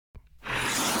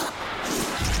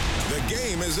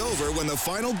game is over when the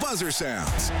final buzzer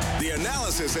sounds. The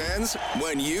analysis ends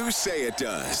when you say it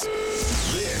does.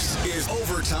 This is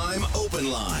Overtime Open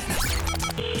Line.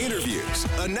 Interviews,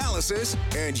 analysis,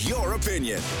 and your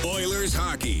opinion. Oilers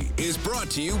hockey is brought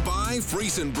to you by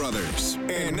Friesen Brothers.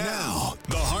 And now,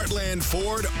 the Heartland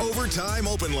Ford Overtime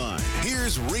Open Line.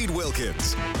 Here's Reed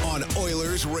Wilkins on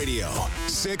Oilers Radio,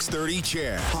 630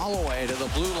 CHED. Holloway to the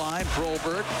blue line.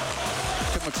 Broberg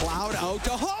to McLeod. Out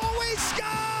to Holloway.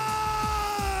 Scores!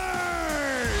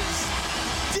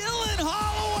 Dylan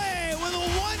Holloway with a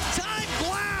one-time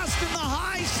blast from the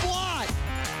high slot.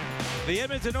 The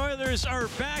Edmonton Oilers are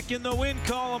back in the win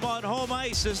column on home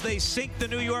ice as they sink the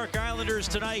New York Islanders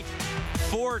tonight.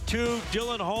 4-2.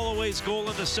 Dylan Holloway's goal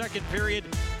in the second period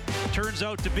turns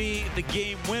out to be the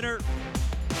game winner.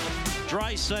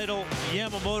 Draisaitl,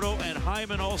 Yamamoto, and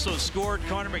Hyman also scored.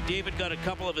 Connor McDavid got a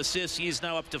couple of assists. He is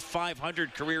now up to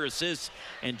 500 career assists.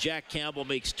 And Jack Campbell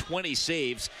makes 20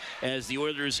 saves as the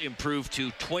Oilers improve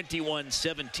to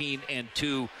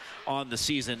 21-17-2 on the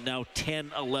season. Now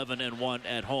 10-11-1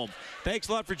 at home. Thanks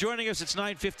a lot for joining us. It's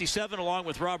 9:57. Along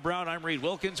with Rob Brown, I'm Reed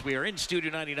Wilkins. We are in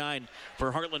Studio 99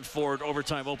 for Heartland Ford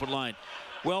Overtime Open Line.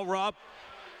 Well, Rob,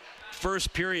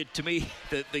 first period, to me,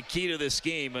 the key to this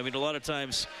game. I mean, a lot of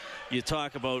times you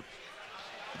talk about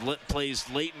plays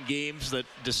late in games that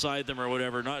decide them or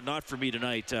whatever. Not for me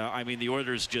tonight. I mean, the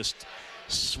Oilers just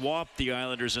swamped the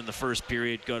Islanders in the first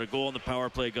period. Got a goal in the power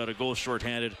play. Got a goal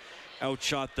shorthanded.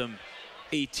 Outshot them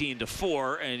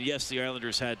 18-4. And yes, the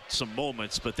Islanders had some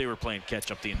moments, but they were playing catch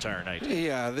up the entire night.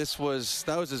 Yeah, that was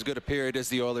as good a period as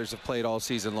the Oilers have played all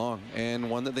season long, and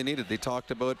one that they needed. They talked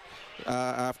about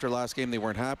after last game they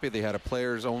weren't happy. They had a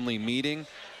players-only meeting,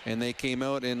 and they came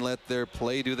out and let their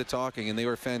play do the talking, and they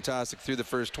were fantastic through the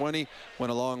first 20,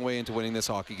 went a long way into winning this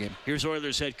hockey game. Here's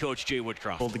Oilers head coach Jay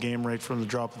Woodcroft. Hold the game right from the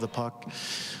drop of the puck,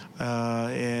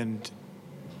 and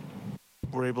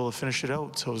we're able to finish it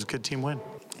out, so it was a good team win.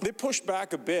 They pushed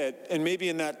back a bit, and maybe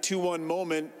in that 2-1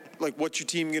 moment, like what's your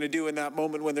team going to do in that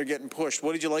moment when they're getting pushed?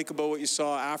 What did you like about what you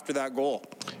saw after that goal?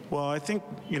 Well, I think,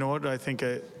 we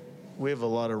have a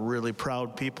lot of really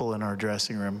proud people in our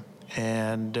dressing room,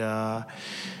 and I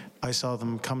saw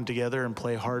them come together and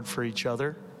play hard for each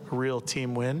other, a real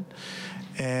team win.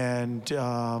 And,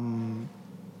 I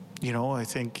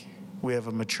think we have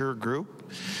a mature group.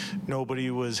 Nobody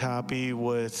was happy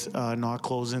with not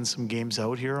closing some games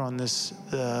out here on this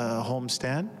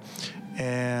homestand.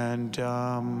 And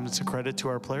it's a credit to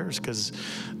our players because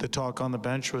the talk on the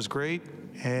bench was great,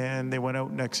 and they went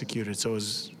out and executed. So it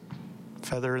was a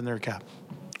feather in their cap.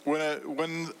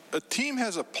 When a team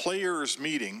has a players'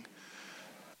 meeting,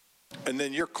 and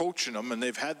then you're coaching them, and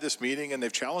they've had this meeting, and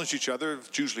they've challenged each other,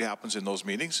 it usually happens in those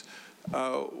meetings,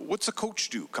 what's the coach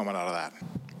do coming out of that?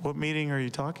 What meeting are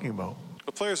you talking about?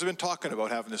 The players have been talking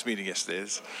about having this meeting yesterday.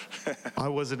 I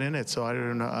wasn't in it, so I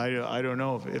don't know. I don't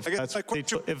know if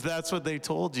that's what they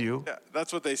told you. Yeah,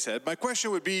 that's what they said. My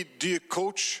question would be, do you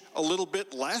coach a little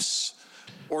bit less,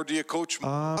 or do you coach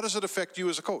more? How does it affect you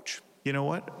as a coach? You know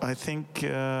what? I think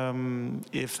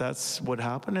if that's what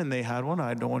happened and they had one,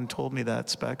 no one told me that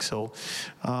spec. So,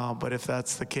 but if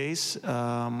that's the case,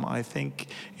 I think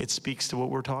it speaks to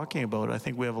what we're talking about. I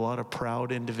think we have a lot of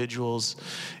proud individuals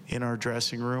in our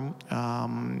dressing room,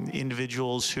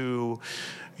 individuals who,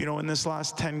 in this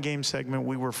last 10-game segment,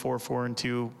 we were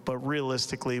 4-4-2, but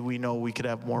realistically, we know we could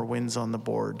have more wins on the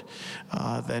board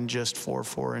than just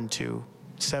 4-4-2.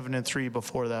 7-3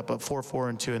 before that, but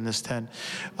 4-4-2 in this 10.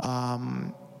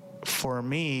 For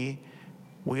me,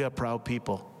 we got proud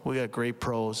people. We got great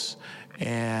pros,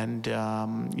 and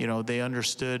they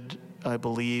understood, I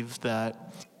believe,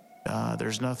 that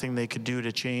there's nothing they could do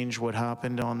to change what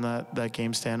happened on that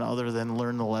game stand other than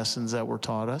learn the lessons that were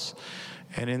taught us.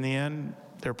 And in the end,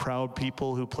 they're proud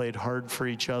people who played hard for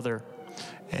each other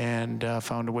and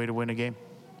found a way to win a game.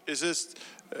 Is this,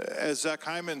 as Zach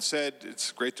Hyman said,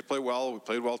 it's great to play well. We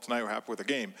played well tonight. We're happy with the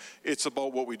game. It's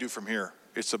about what we do from here.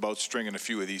 It's about stringing a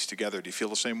few of these together. Do you feel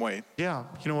the same way? Yeah.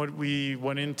 You know what? We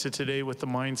went into today with the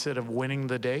mindset of winning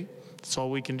the day. That's all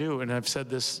we can do. And I've said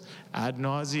this ad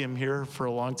nauseum here for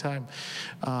a long time.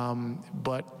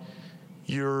 But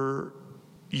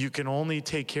you can only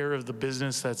take care of the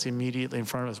business that's immediately in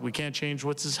front of us. We can't change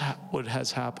what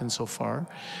has happened so far.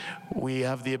 We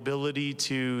have the ability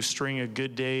to string a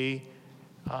good day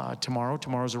tomorrow.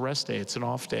 Tomorrow's a rest day. It's an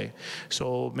off day.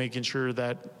 So making sure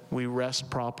that we rest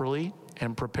properly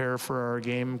and prepare for our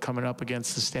game coming up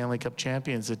against the Stanley Cup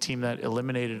champions, the team that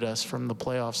eliminated us from the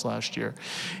playoffs last year.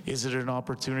 Is it an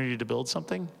opportunity to build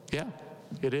something? Yeah,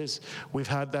 it is. We've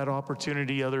had that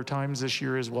opportunity other times this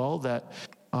year as well that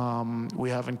We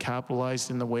haven't capitalized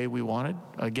in the way we wanted.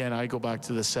 Again, I go back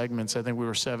to the segments. I think we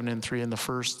were 7-3 in the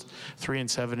first,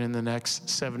 3-7 in the next,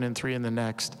 7-3 in the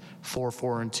next,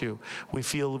 4-4-2. We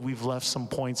feel we've left some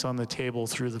points on the table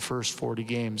through the first 40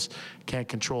 games. Can't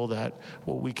control that.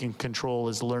 What we can control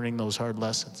is learning those hard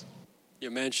lessons.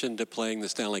 You mentioned playing the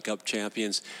Stanley Cup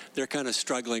champions. They're kind of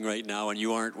struggling right now, and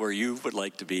you aren't where you would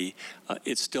like to be.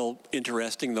 It's still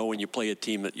interesting, though, when you play a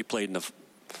team that you played in the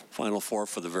Final Four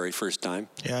for the very first time.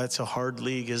 Yeah, it's a hard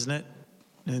league, isn't it?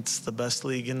 It's the best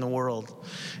league in the world.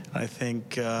 I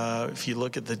think if you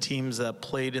look at the teams that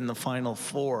played in the Final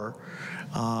Four,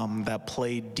 that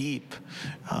played deep,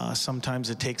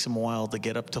 sometimes it takes them a while to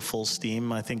get up to full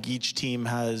steam. I think each team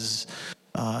has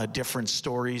different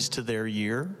stories to their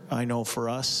year. I know for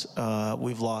us,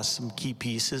 we've lost some key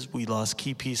pieces. We lost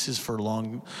key pieces for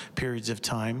long periods of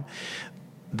time.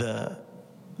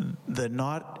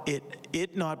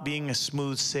 It not being a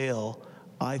smooth sail,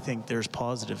 I think there's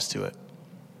positives to it.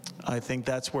 I think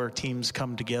that's where teams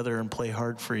come together and play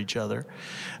hard for each other.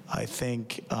 I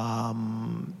think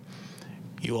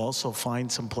you also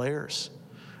find some players,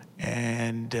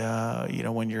 and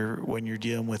when you're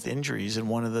dealing with injuries, and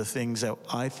one of the things that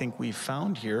I think we've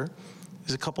found here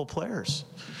is a couple players.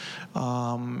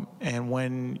 And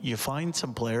when you find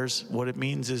some players, what it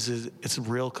means is it's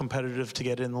real competitive to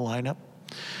get in the lineup.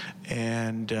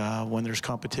 And when there's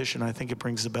competition, I think it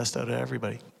brings the best out of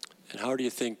everybody. And how do you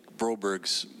think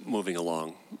Broberg's moving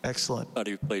along? Excellent. Thought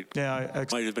he played. Yeah,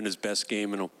 might have been his best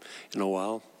game in a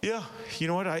while. Yeah, you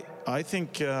know what? I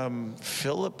think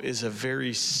Philip is a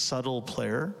very subtle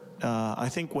player. I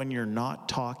think when you're not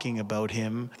talking about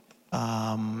him,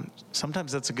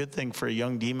 sometimes that's a good thing for a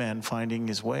young D-man finding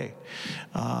his way.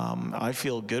 I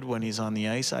feel good when he's on the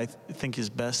ice. I think his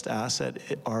best asset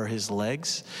are his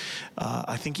legs.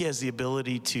 I think he has the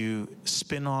ability to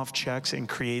spin off checks and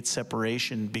create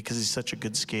separation because he's such a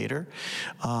good skater.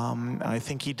 I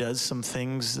think he does some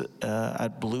things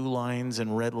at blue lines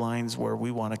and red lines where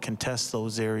we want to contest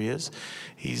those areas.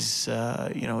 He's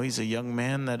a young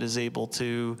man that is able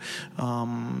to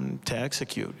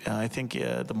execute. I think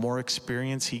the more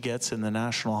experience he gets in the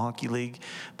National Hockey League,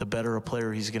 the better a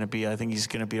player he's going to be. I think he's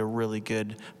going to be a really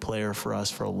good player for us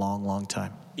for a long, long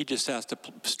time. He just has to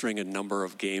string a number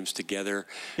of games together.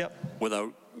 Yep.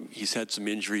 He's had some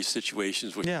injury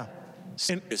situations which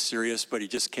is serious, but he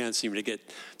just can't seem to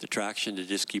get the traction to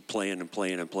just keep playing and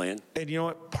playing and playing. And you know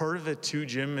what? Part of it too,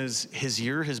 Jim, is his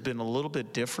year has been a little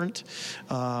bit different.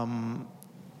 He had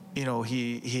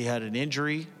an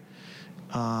injury.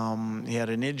 He had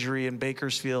an injury in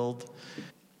Bakersfield.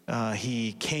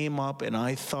 He came up, and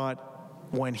I thought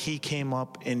when he came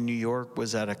up in New York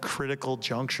was at a critical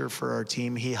juncture for our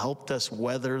team. He helped us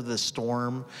weather the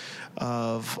storm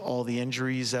of all the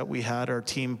injuries that we had. Our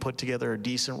team put together a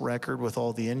decent record with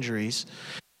all the injuries.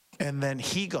 And then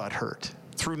he got hurt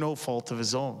through no fault of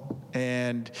his own.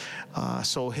 And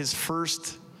so his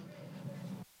first,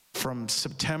 from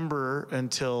September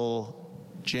until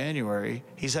January,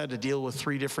 he's had to deal with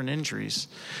 3 different injuries,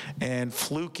 and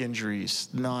fluke injuries,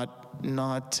 not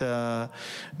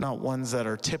ones that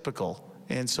are typical.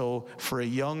 And so for a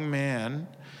young man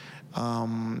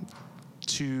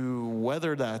to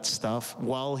weather that stuff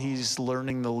while he's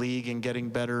learning the league and getting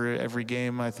better every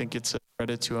game, I think it's a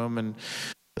credit to him, and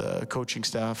the coaching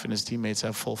staff and his teammates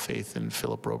have full faith in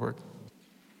Philip Broberg.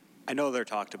 I know they're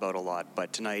talked about a lot,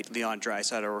 but tonight Leon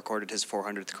Draisaitl recorded his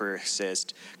 400th career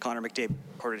assist. Connor McDavid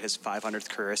recorded his 500th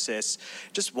career assist.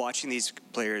 Just watching these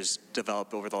players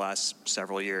develop over the last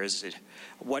several years,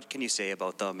 what can you say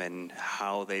about them and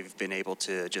how they've been able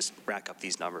to just rack up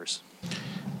these numbers?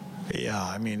 Yeah,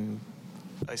 I mean,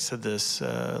 I said this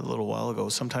a little while ago.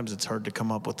 Sometimes it's hard to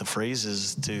come up with the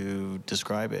phrases to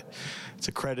describe it. It's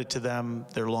a credit to them,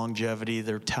 their longevity,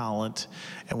 their talent,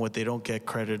 and what they don't get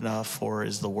credit enough for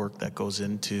is the work that goes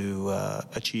into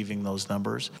achieving those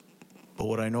numbers. But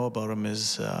what I know about them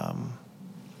is,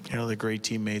 they're great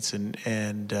teammates and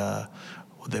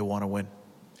they want to win.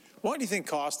 Why do you think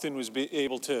Kostin was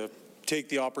able to take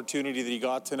the opportunity that he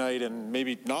got tonight and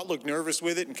maybe not look nervous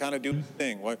with it and kind of do his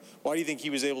thing? Why do you think he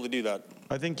was able to do that?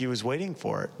 I think he was waiting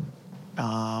for it.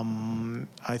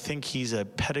 I think he's a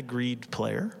pedigreed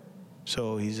player.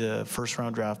 So he's a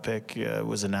first-round draft pick,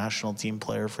 was a national team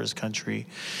player for his country.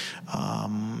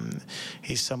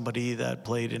 He's somebody that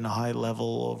played in a high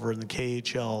level over in the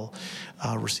KHL,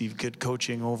 received good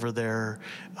coaching over there.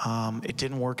 It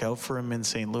didn't work out for him in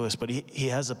St. Louis, but he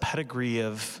has a pedigree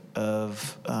of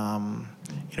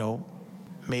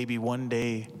maybe one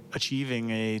day achieving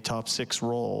a top 6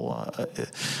 role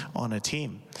on a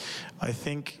team. I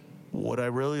think what I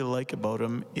really like about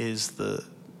him is the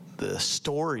the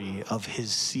story of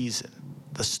his season,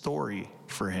 the story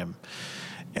for him.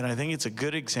 And I think it's a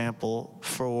good example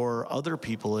for other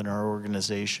people in our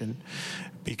organization,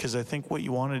 because I think what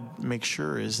you want to make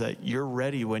sure is that you're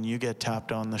ready when you get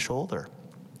tapped on the shoulder.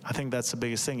 I think that's the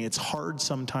biggest thing. It's hard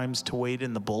sometimes to wait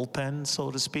in the bullpen, so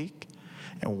to speak,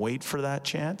 and wait for that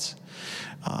chance.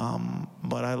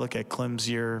 But I look at Klim's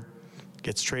year,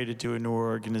 gets traded to a new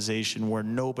organization where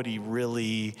nobody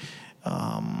really,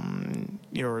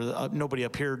 nobody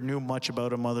up here knew much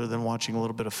about him other than watching a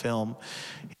little bit of film.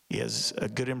 He has a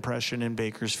good impression in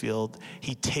Bakersfield.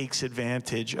 He takes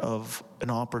advantage of an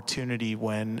opportunity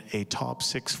when a top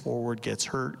 6 forward gets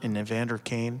hurt in Evander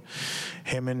Kane.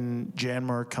 Him and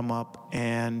Janmark come up,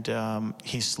 and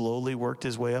he slowly worked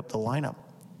his way up the lineup.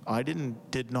 I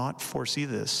did not foresee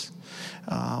this,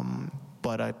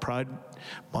 but I pride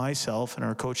myself, and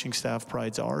our coaching staff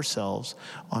prides ourselves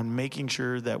on making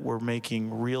sure that we're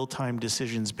making real-time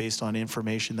decisions based on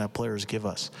information that players give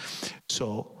us.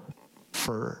 So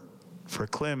for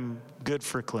Klim, good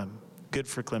for Klim,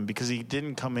 because he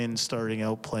didn't come in starting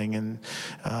out playing in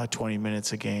 20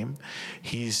 minutes a game.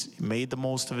 He's made the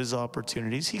most of his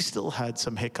opportunities. He still had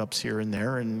some hiccups here and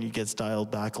there, and he gets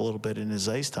dialed back a little bit in his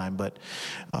ice time, but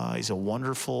he's a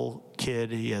wonderful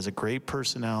kid. He has a great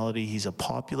personality. He's a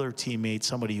popular teammate,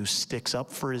 somebody who sticks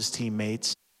up for his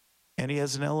teammates. And he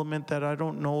has an element that I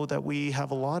don't know that we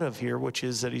have a lot of here, which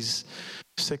is that he's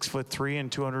 6'3"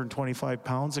 and 225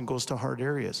 pounds and goes to hard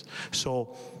areas.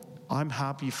 So I'm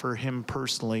happy for him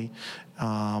personally,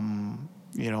 and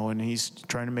he's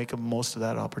trying to make the most of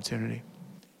that opportunity.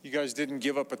 You guys didn't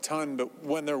give up a ton, but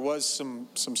when there was some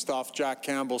stuff, Jack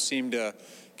Campbell seemed to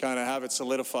kind of have it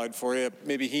solidified for you.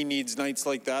 Maybe he needs nights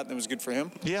like that, and it was good for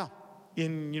him? Yeah. I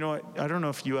don't know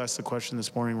if you asked the question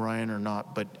this morning, Ryan, or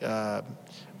not, but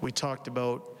we talked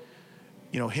about,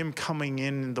 him coming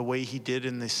in the way he did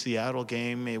in the Seattle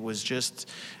game. It was just,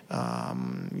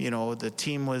 the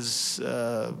team was,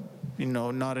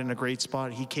 not in a great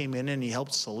spot. He came in and he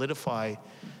helped solidify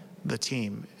the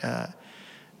team.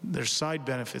 There's side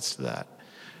benefits to that.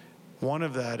 One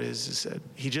of that is that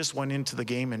he just went into the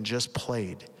game and just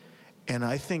played. And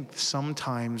I think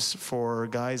sometimes for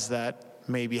guys that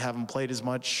maybe haven't played as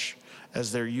much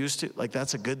as they're used to,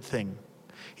 that's a good thing.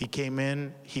 He came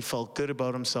in, he felt good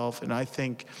about himself, and I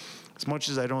think as much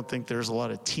as I don't think there's a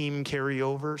lot of team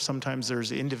carryover, sometimes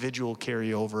there's individual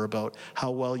carryover about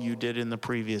how well you did in the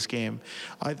previous game.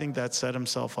 I think that set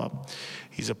himself up.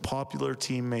 He's a popular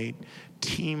teammate,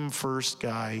 team-first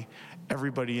guy.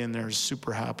 Everybody in there is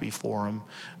super happy for him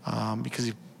because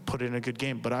he put in a good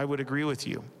game. But I would agree with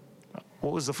you.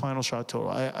 What was the final shot total?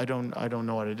 I don't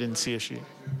know it. I didn't see a sheet.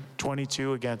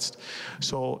 22 against.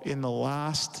 So in the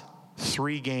last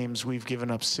 3 games, we've given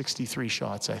up 63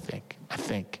 shots, I think.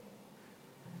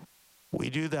 We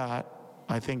do that.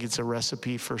 I think it's a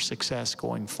recipe for success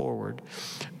going forward.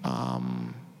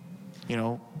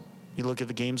 You look at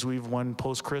the games we've won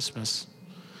post-Christmas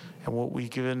and what we've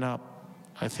given up.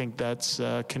 I think that's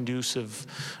conducive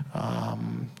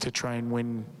to try and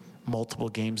win multiple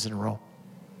games in a row.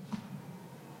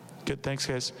 Good, thanks,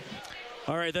 guys.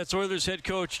 All right, that's Oilers head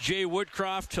coach Jay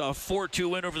Woodcroft. A 4-2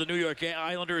 win over the New York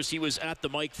Islanders. He was at the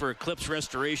mic for Eclipse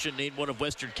Restoration, named one of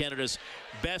Western Canada's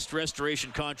best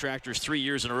restoration contractors 3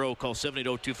 years in a row. Call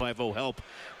 780-250-HELP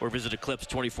or visit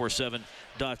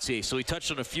eclipse247.ca. So he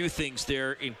touched on a few things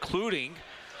there, including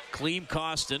Klim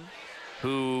Kostin,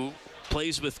 who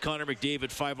plays with Connor McDavid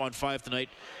 5-on-5 tonight.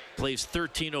 Plays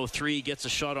 13:03, gets a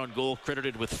shot on goal,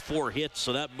 credited with 4 hits.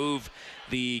 So that moved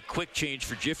the quick change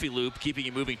for Jiffy Lube, keeping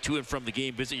you moving to and from the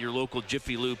game. Visit your local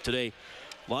Jiffy Lube today.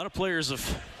 A lot of players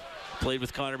have played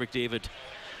with Connor McDavid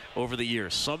over the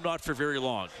years. Some not for very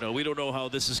long. No, we don't know how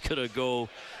this is going to go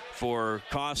for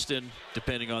Kostin,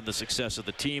 depending on the success of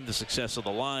the team, the success of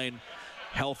the line,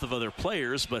 health of other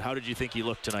players. But how did you think he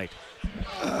looked tonight?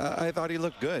 I thought he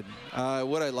looked good.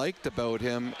 What I liked about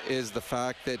him is the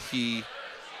fact that he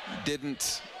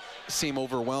didn't seem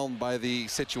overwhelmed by the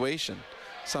situation.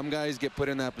 Some guys get put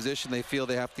in that position, they feel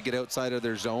they have to get outside of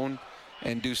their zone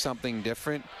and do something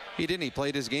different. He didn't. He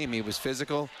played his game. He was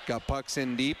physical, got pucks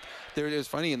in deep. It was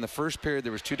funny, in the first period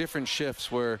there was 2 different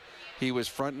shifts where he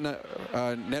was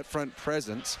net front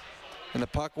presence, and the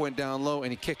puck went down low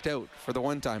and he kicked out for the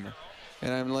one-timer.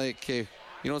 And I'm like, okay,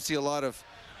 you don't see a lot of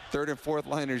third and fourth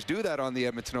liners do that on the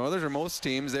Edmonton Oilers, or most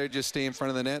teams, they just stay in front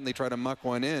of the net and they try to muck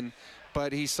one in.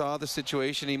 But he saw the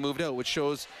situation, he moved out, which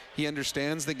shows he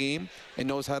understands the game and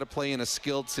knows how to play in a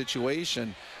skilled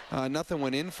situation. Nothing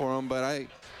went in for him, but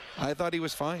I thought he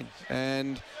was fine.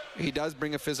 And he does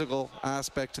bring a physical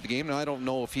aspect to the game. Now, I don't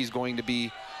know if he's going to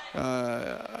be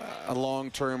a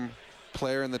long-term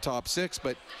player in the top 6,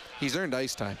 but he's earned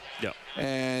ice time. Yeah.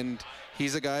 And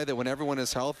he's a guy that when everyone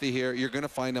is healthy here, you're going to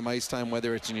find him ice time,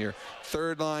 whether it's in your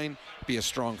third line, be a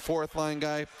strong fourth line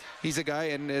guy. He's a guy,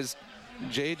 and as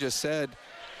Jay just said,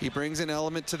 he brings an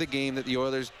element to the game that the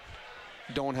Oilers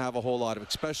don't have a whole lot of,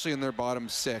 especially in their bottom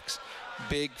 6.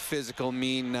 Big, physical,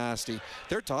 mean, nasty.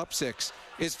 Their top 6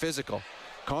 is physical.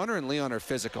 Connor and Leon are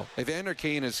physical. Evander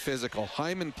Kane is physical.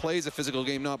 Hyman plays a physical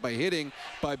game not by hitting,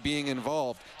 by being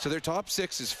involved. So their top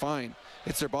 6 is fine.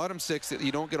 It's their bottom 6 that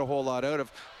you don't get a whole lot out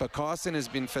of. But Kostin has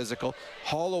been physical.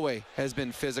 Holloway has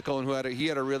been physical, and he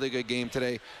had a really good game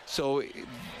today. So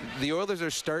the Oilers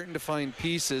are starting to find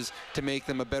pieces to make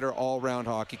them a better all-round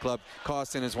hockey club.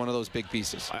 Kostin is one of those big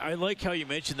pieces. I like how you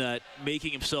mentioned that,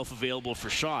 making himself available for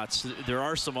shots. There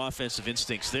are some offensive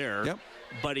instincts there. Yep.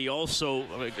 But he also,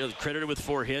 credited with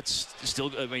 4 hits,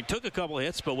 took a couple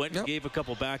hits, but went and gave a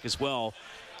couple back as well.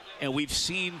 And we've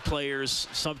seen players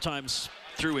sometimes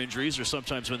through injuries, or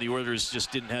sometimes when the Oilers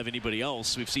just didn't have anybody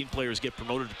else, we've seen players get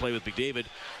promoted to play with McDavid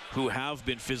who have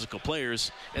been physical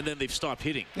players, and then they've stopped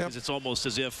hitting. Because it's almost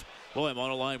as if, well, I'm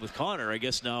on a line with Connor. I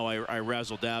guess now I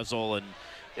razzle-dazzle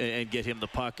and get him the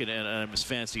puck, and I'm as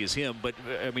fancy as him. But,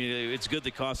 it's good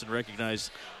that Kostin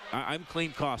recognized, I'm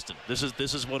clean Kostin.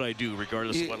 This is what I do,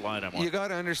 regardless of what line I'm on. You got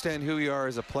to understand who you are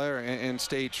as a player and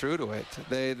stay true to it.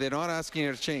 They're not asking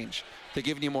you to change. They're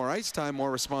giving you more ice time,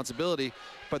 more responsibility,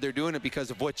 but they're doing it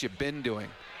because of what you've been doing,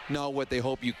 not what they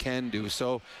hope you can do.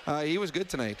 So he was good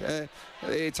tonight.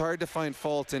 It's hard to find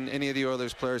fault in any of the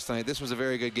Oilers players tonight. This was a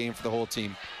very good game for the whole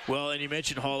team. Well, and you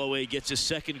mentioned Holloway gets his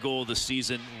second goal of the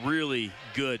season. Really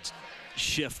good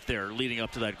shift there leading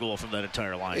up to that goal from that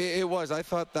entire line. It was. I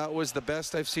thought that was the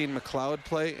best I've seen McLeod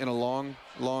play in a long,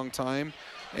 long time.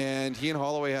 And he and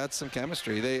Holloway had some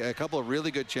chemistry. A couple of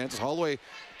really good chances. Holloway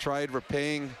tried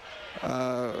repaying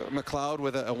McLeod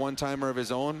with a one-timer of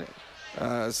his own.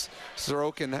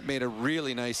 Sorokin made a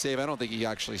really nice save. I don't think he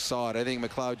actually saw it. I think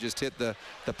McLeod just hit the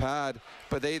pad.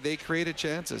 But they created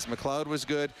chances. McLeod was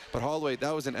good. But Holloway,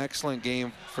 that was an excellent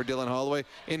game for Dylan Holloway.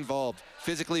 Involved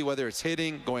physically, whether it's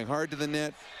hitting, going hard to the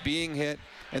net, being hit,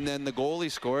 and then the goal he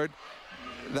scored.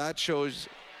 That shows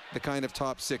the kind of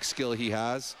top 6 skill he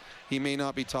has. He may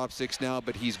not be top 6 now,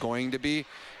 but he's going to be.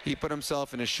 He put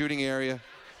himself in a shooting area.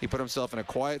 He put himself in a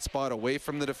quiet spot away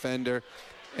from the defender.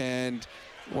 And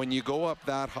when you go up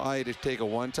that high to take a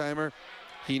one-timer,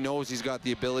 he knows he's got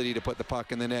the ability to put the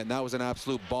puck in the net, and that was an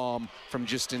absolute bomb from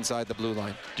just inside the blue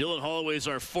line. Dylan Holloway's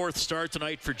our 4th star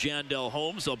tonight for Jandel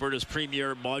Homes, Alberta's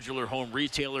premier modular home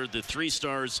retailer. The 3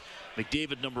 stars,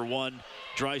 McDavid number 1,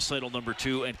 Draisaitl number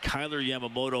 2, and Kyler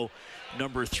Yamamoto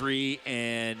number 3.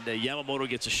 And Yamamoto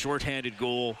gets a shorthanded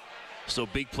goal, so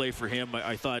big play for him.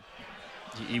 I thought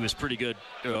he was pretty good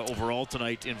overall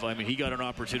tonight. He got an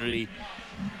opportunity.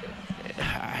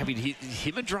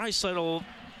 Him and Draisaitl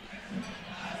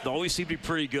always seem to be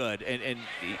pretty good, and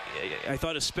I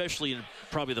thought especially in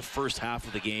probably the first half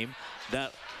of the game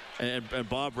that, and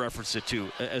Bob referenced it too,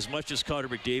 as much as Connor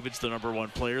McDavid's the number 1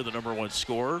 player, the number 1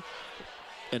 scorer,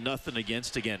 and nothing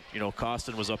against, again,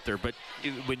 Kostin was up there, but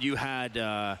when you had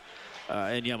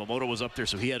and Yamamoto was up there,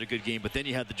 so he had a good game, but then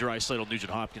you had the Draisaitl,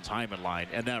 Nugent Hopkins, Hyman line,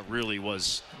 and that was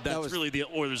really the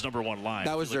Oilers' number 1 line.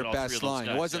 That was their best line.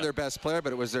 It wasn't their best player,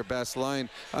 but it was their best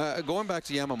line. Going back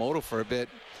to Yamamoto for a bit,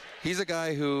 he's a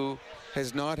guy who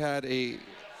has not had a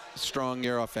strong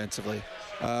year offensively.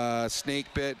 Snake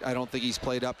bit, I don't think he's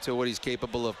played up to what he's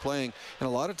capable of playing. And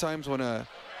a lot of times when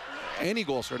any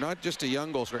goal scorer, not just a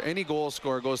young goal scorer, any goal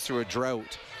scorer goes through a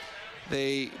drought,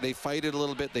 they fight it a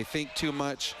little bit, they think too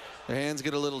much, their hands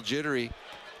get a little jittery.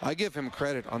 I give him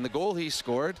credit. On the goal he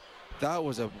scored, that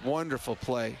was a wonderful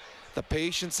play. The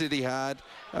patience that he had,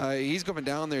 he's coming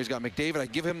down there, he's got McDavid, I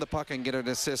give him the puck and get an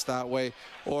assist that way,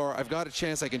 or I've got a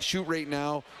chance, I can shoot right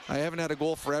now, I haven't had a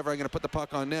goal forever, I'm going to put the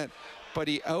puck on net. But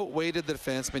he outweighted the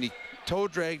defenseman, he toe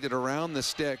dragged it around the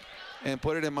stick and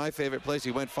put it in my favorite place.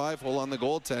 He went 5-hole on the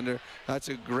goaltender. That's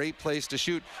a great place to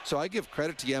shoot. So I give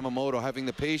credit to Yamamoto having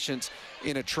the patience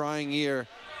in a trying year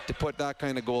to put that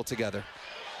kind of goal together.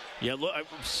 Yeah, look,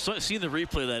 I've seen the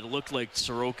replay of that. It looked like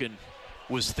Sorokin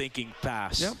was thinking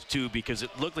pass, too, because it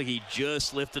looked like he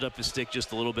just lifted up his stick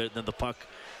just a little bit, and then the puck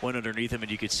went underneath him,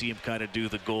 and you could see him kind of do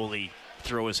the goalie,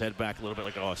 throw his head back a little bit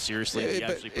like, oh, seriously? He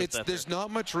actually put that there's there.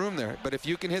 Not much room there, but if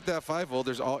you can hit that 5-hole,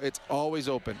 it's always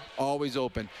open, always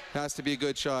open. Has to be a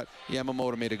good shot.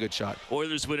 Yamamoto made a good shot.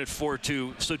 Oilers win at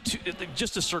 4-2. So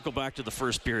just to circle back to the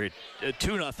first period,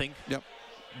 2-0. Yep.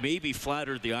 Maybe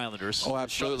flattered the Islanders. Oh,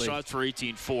 absolutely. Shots for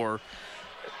 18-4.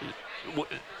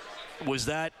 Was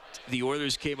that the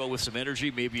Oilers came out with some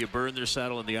energy, maybe a burn in their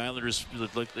saddle, and the Islanders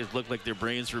looked like their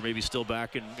brains were maybe still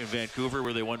back in Vancouver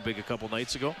where they won big a couple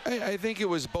nights ago? I think it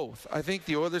was both. I think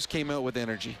the Oilers came out with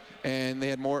energy, and they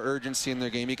had more urgency in their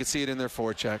game. You could see it in their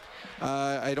forecheck.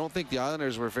 I don't think the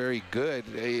Islanders were very good.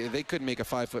 They couldn't make a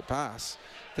 5-foot pass.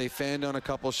 They fanned on a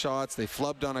couple shots. They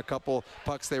flubbed on a couple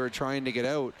pucks they were trying to get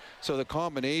out. So the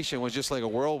combination was just like a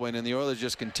whirlwind, and the Oilers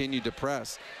just continued to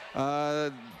press.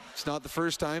 It's not the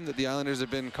first time that the Islanders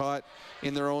have been caught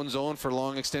in their own zone for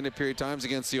long extended period times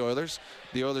against the Oilers.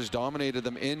 The Oilers dominated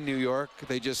them in New York.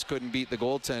 They just couldn't beat the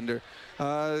goaltender.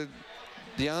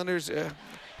 The Islanders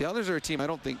are a team,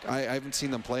 I haven't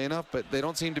seen them play enough, but they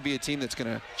don't seem to be a team that's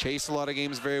going to chase a lot of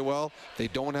games very well. They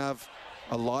don't have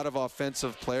a lot of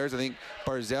offensive players. I think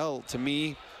Barzal, to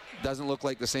me, doesn't look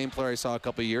like the same player I saw a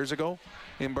couple of years ago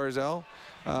in Barzal.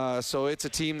 So it's a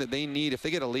team that they need. If they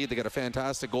get a lead, they got a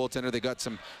fantastic goaltender. They got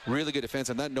some really good defense,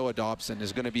 and that Noah Dobson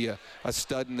is going to be a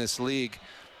stud in this league.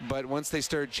 But once they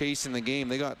started chasing the game,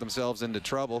 they got themselves into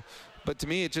trouble. But to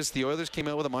me, it's just the Oilers came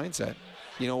out with a mindset.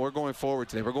 You know, we're going forward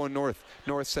today. We're going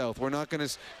north-south. We're not going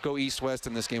to go east-west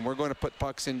in this game. We're going to put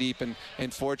pucks in deep and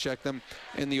forecheck them.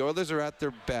 And the Oilers are at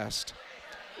their best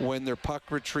when their puck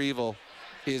retrieval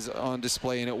is on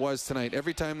display, and it was tonight.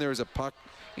 Every time there was a puck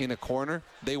in a corner,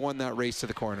 they won that race to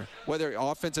the corner, whether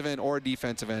offensive end or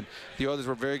defensive end. The Oilers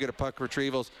were very good at puck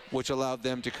retrievals, which allowed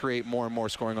them to create more and more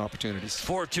scoring opportunities.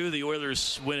 4-2, the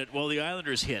Oilers win it. Well, the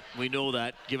Islanders hit. We know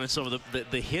that, given some of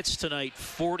the hits tonight,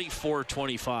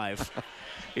 44-25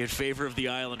 in favor of the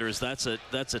Islanders. That's a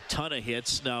ton of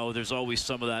hits. Now, there's always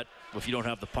some of that if you don't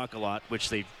have the puck a lot, which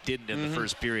they didn't in the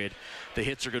first period. The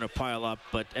hits are going to pile up,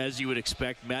 but as you would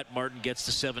expect, Matt Martin gets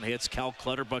to 7 hits. Cal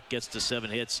Clutterbuck gets to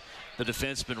 7 hits. The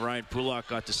defenseman Ryan Pulock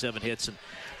got to 7 hits, and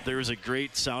there was a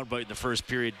great soundbite in the first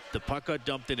period. The puck got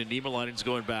dumped in, and Niemelainen's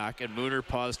going back, and Mooner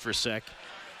paused for a sec.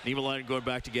 Niemelainen going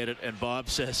back to get it, and Bob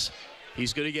says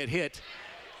he's going to get hit.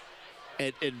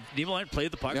 And Niemelainen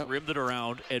played the puck, rimmed it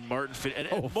around, and Martin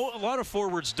a lot of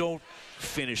forwards don't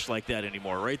finish like that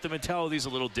anymore, right? The mentality is a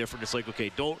little different. It's like,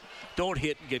 okay, don't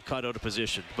hit and get caught out of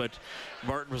position. But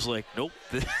Martin was like, nope.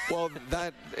 Well,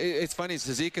 it's funny.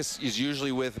 Cizikas is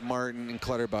usually with Martin and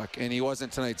Clutterbuck, and he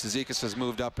wasn't tonight. Cizikas has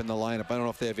moved up in the lineup. I don't know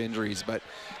if they have injuries, but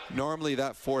normally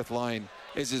that fourth line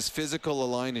is as physical a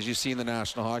line as you see in the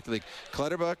National Hockey League.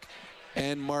 Clutterbuck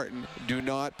and Martin do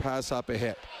not pass up a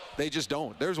hit. They just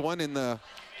don't. There's one in the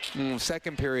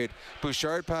second period.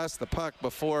 Bouchard passed the puck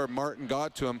before Martin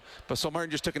got to him, but so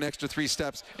Martin just took an extra 3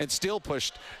 steps and still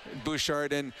pushed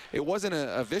Bouchard, and it wasn't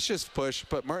a vicious push,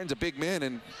 but Martin's a big man,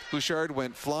 and Bouchard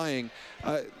went flying.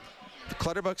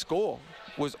 Clutterbuck's goal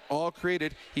was all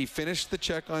created. He finished the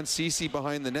check on Ceci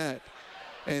behind the net,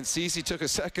 and Ceci took a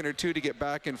second or two to get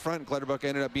back in front. Clutterbuck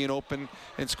ended up being open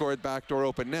and scored backdoor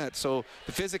open net. So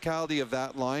the physicality of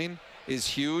that line is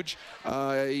huge.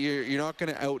 You're not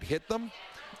going to out-hit them.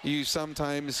 You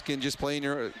sometimes can just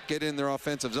get in their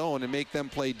offensive zone and make them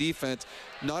play defense.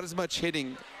 Not as much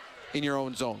hitting in your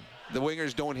own zone. The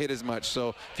wingers don't hit as much.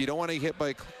 So if you don't want to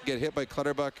get hit by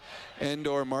Clutterbuck and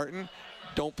or Martin,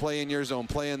 don't play in your zone.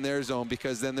 Play in their zone,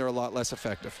 because then they're a lot less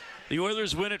effective. The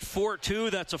Oilers win it 4-2.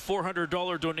 That's a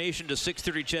 $400 donation to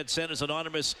 630 Ched Centers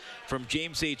Anonymous from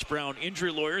James H. Brown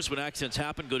Injury Lawyers. When accidents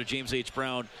happen, go to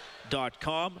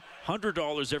jameshbrown.com.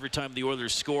 $100 every time the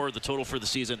Oilers score. The total for the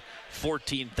season,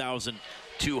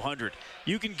 $14,200.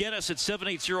 You can get us at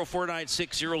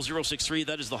 780-496-0063.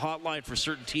 That is the hotline for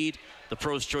CertainTeed, the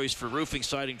pro's choice for roofing,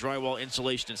 siding, drywall,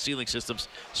 insulation, and ceiling systems.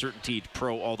 CertainTeed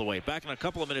Pro all the way. Back in a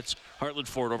couple of minutes, Heartland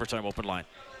Ford Overtime Open Line.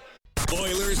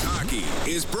 Oilers hockey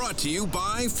is brought to you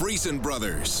by Friesen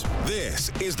Brothers. This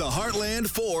is the Heartland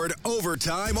Ford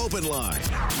Overtime Open Line.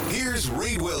 Here's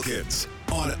Reed Wilkins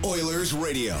on Oilers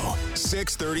Radio,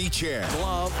 630 Ched.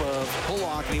 Glove of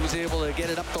Pulock, and he was able to get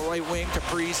it up the right wing to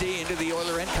Parise into the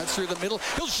Oiler end, cuts through the middle.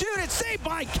 He'll shoot it, saved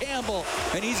by Campbell,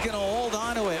 and he's going to hold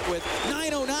on to it with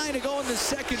 9:09 to go in the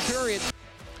second period.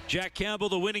 Jack Campbell,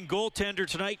 the winning goaltender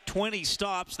tonight, 20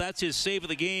 stops. That's his save of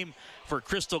the game for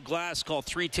Crystal Glass. Call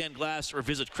 310-GLASS or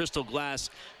visit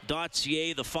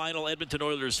crystalglass.ca. The final, Edmonton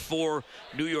Oilers 4,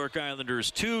 New York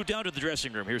Islanders 2. Down to the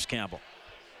dressing room. Here's Campbell.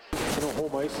 You know,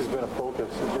 home ice has been a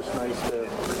focus. It's just nice to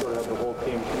sort of have the whole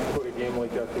team put a game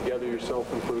like that together,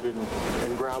 yourself included,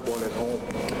 and grab one at home.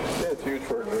 Yeah, it's huge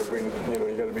for you know,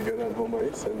 you got to be good on home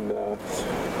ice, and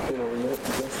you know, we met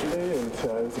yesterday, and it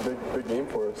was a big game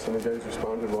for us, and the guys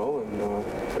responded well, and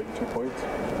taking 2 points.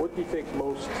 What do you think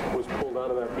most was pulled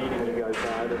out of that meeting you guys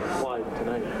had and applied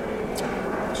tonight?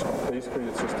 Basically,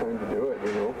 it's just time to do it.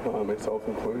 You know, myself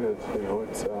included. You know,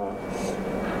 it's.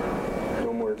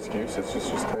 No more excuse. It's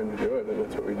just time to do it, and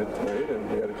that's what we did tonight, and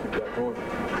we got to keep that going.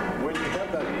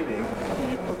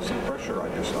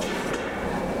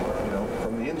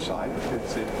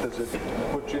 does it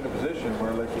put you in a position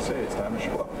where, like you say, it's time to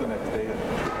show up the next day?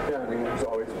 Yeah, I mean, there's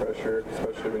always pressure,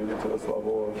 especially when you get to this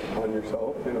level on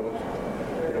yourself. You know,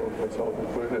 myself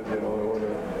included. You know, I want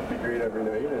to be great every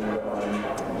night, and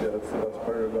yeah, that's the best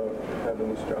part about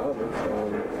having this job is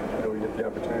we get the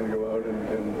opportunity to go out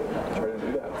and try to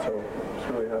do that. So just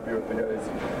really happy with the guys'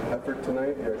 effort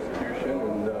tonight, the execution,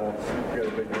 and we got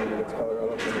a big game against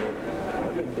Colorado.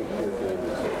 What do you think you're doing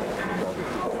this year?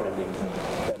 Trending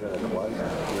better than it was.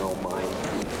 Your own mind,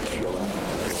 feel that.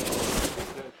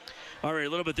 All right, a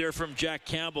little bit there from Jack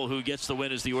Campbell, who gets the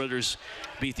win as the Oilers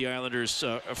beat the Islanders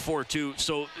 4-2.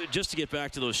 So just to get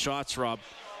back to those shots, Rob,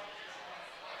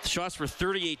 the shots were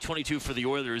 38-22 for the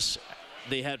Oilers.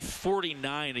 They had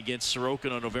 49 against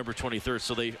Sorokin on November 23rd.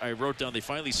 So I wrote down they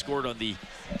finally scored on the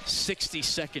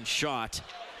 60-second shot.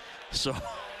 So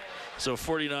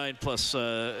 49 plus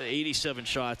 87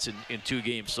 shots in 2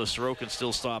 games. So Sorokin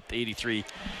still stopped 83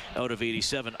 out of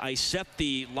 87. I set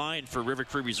the line for River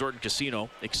Cree Resort and Casino,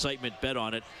 excitement bet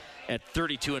on it, at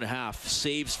 32.5.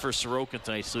 Saves for Sorokin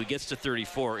tonight. So he gets to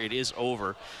 34. It is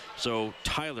over. So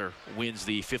Tyler wins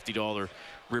the $50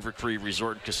 River Cree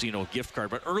Resort and Casino gift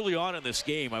card. But early on in this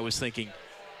game, I was thinking,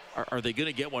 are they going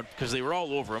to get one? Because they were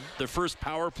all over him. Their first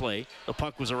power play, the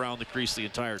puck was around the crease the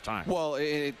entire time. Well,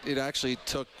 it actually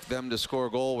took them to score a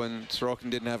goal when Sorokin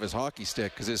didn't have his hockey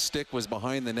stick, because his stick was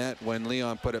behind the net when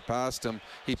Leon put it past him.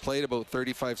 He played about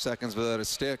 35 seconds without a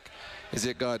stick as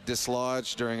it got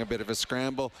dislodged during a bit of a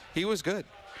scramble. He was good.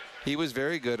 He was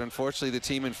very good. Unfortunately, the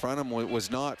team in front of him was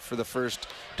not for the first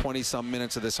 20-some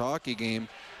minutes of this hockey game,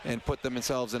 and put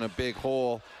themselves in a big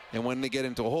hole. And when they get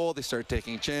into a hole, they start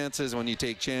taking chances. When you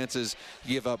take chances,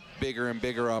 you give up bigger and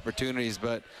bigger opportunities.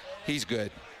 But he's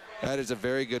good. That is a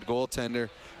very good goaltender.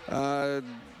 For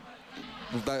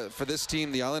this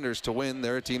team, the Islanders, to win,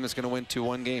 they're a team that's going to win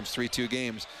 2-1 games, 3-2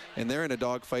 games. And they're in a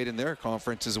dogfight in their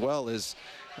conference as well. There's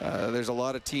a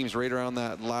lot of teams right around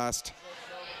that last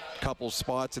couple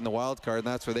spots in the wild card, and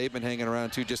that's where they've been hanging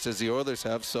around too, just as the Oilers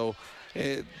have. So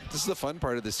this is the fun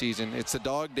part of the season. It's the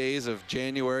dog days of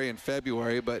January and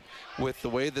February, but with the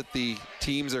way that the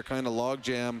teams are kind of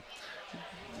logjam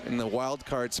in the wild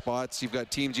card spots, you've got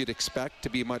teams you'd expect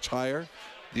to be much higher.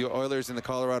 The Oilers and the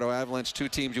Colorado Avalanche, 2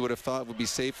 teams you would have thought would be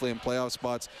safely in playoff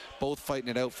spots, both fighting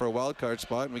it out for a wild card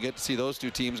spot, and we get to see those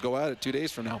 2 teams go at it 2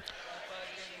 days from now.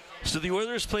 So the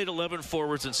Oilers played 11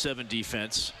 forwards and 7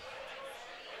 defense.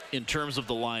 In terms of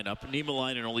the lineup,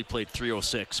 Niemelainen only played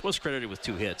 306. Was credited with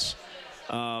 2 hits.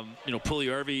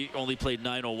 Puljujärvi only played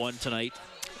 901 tonight.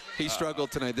 He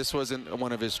struggled tonight. This wasn't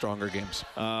one of his stronger games.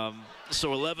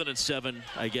 So 11 and 7,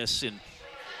 I guess, in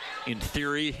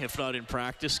theory, if not in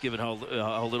practice, given how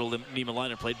little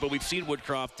Niemelainen played. But we've seen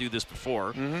Woodcroft do this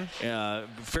before,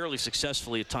 fairly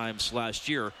successfully at times last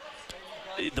year.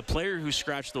 The player who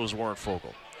scratched those Warren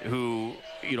Foegele, who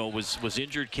was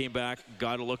injured, came back,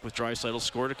 got a look with Draisaitl,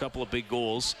 scored a couple of big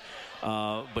goals,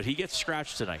 but he gets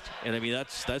scratched tonight. And I mean,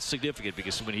 that's significant,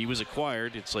 because when he was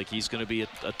acquired, it's like he's going to be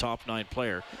a top 9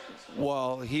 player.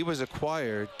 Well, he was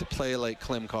acquired to play like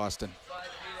Klim Kostin.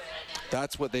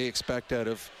 That's what they expect out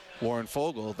of Warren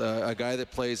Foegele, a guy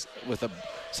that plays with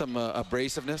some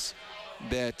abrasiveness,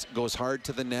 that goes hard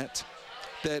to the net,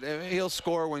 that he'll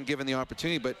score when given the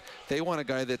opportunity, but they want a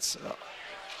guy that's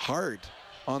hard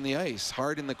on the ice,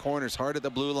 hard in the corners, hard at the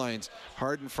blue lines,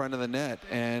 hard in front of the net.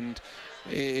 And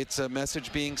it's a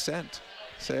message being sent.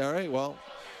 Say, all right, well,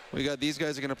 we got these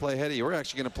guys are going to play ahead of you. We're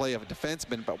actually going to play a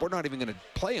defenseman, but we're not even going to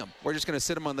play him. We're just going to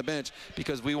sit him on the bench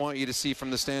because we want you to see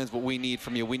from the stands what we need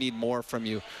from you. We need more from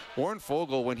you. Warren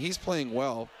Foegele, when he's playing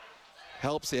well,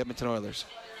 helps the Edmonton Oilers.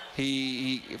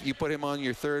 If you put him on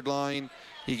your third line,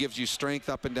 he gives you strength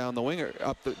up and down the wing, or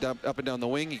up and down the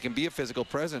wing. He can be a physical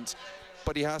presence,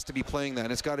 but he has to be playing that,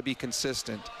 and it's got to be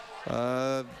consistent.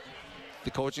 The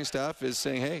coaching staff is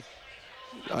saying, hey,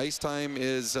 ice time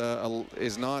is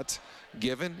not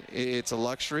given. It's a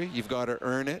luxury. You've got to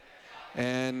earn it.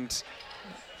 And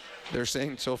they're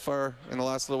saying so far in the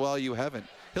last little while, you haven't.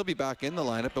 He'll be back in the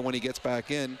lineup, but when he gets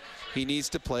back in, he needs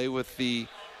to play with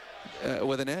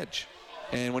an edge.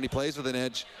 And when he plays with an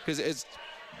edge, because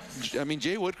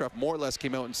Jay Woodcroft more or less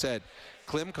came out and said,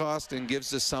 Klim Kostin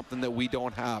gives us something that we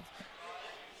don't have.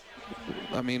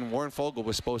 I mean, Warren Foegele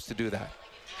was supposed to do that.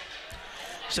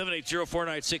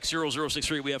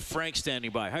 780-496-0063. We have Frank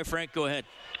standing by. Hi, Frank. Go ahead.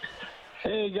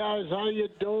 Hey guys, how you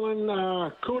doing?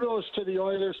 Kudos to the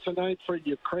Oilers tonight for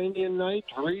Ukrainian night.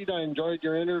 Reed, I enjoyed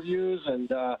your interviews, and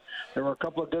there were a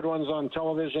couple of good ones on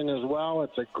television as well.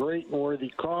 It's a great and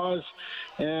worthy cause,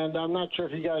 and I'm not sure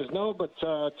if you guys know, but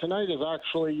tonight is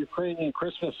actually Ukrainian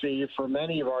Christmas Eve for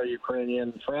many of our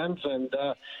Ukrainian friends, and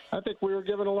I think we were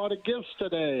given a lot of gifts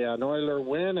today. An Oiler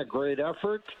win, a great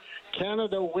effort.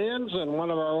 Canada wins, and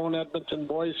one of our own Edmonton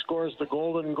boys scores the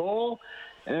golden goal.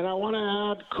 And I want to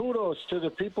add kudos to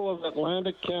the people of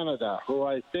Atlantic Canada, who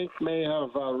I think may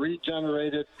have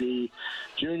regenerated the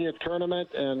junior tournament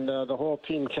and the whole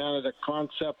Team Canada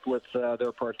concept with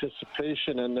their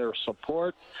participation and their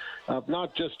support.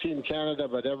 Not just Team Canada,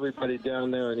 but everybody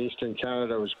down there in Eastern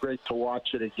Canada. It was great to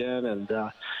watch it again, and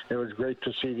it was great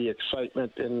to see the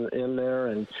excitement in there.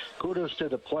 And kudos to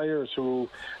the players who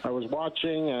I was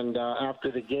watching, and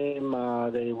after the game,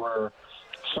 they were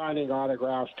signing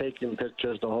autographs, taking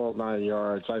pictures, the whole 9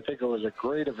 yards. I think it was a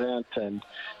great event and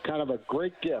kind of a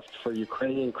great gift for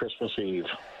Ukrainian Christmas Eve.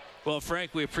 Well,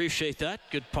 Frank, we appreciate that.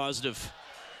 Good, positive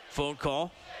phone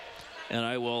call. And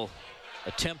I will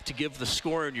attempt to give the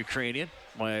score in Ukrainian.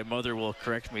 My mother will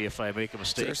correct me if I make a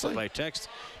mistake by text.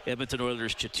 Edmonton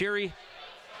Oilers, Chitiri.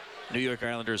 New York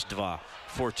Islanders, 2.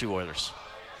 4-2 Oilers.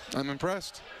 I'm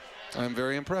impressed. I'm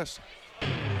very impressed.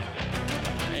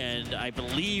 And I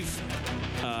believe...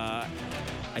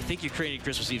 I think Ukrainian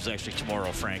Christmas Eve is actually tomorrow,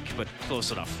 Frank, but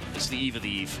close enough. It's the eve of the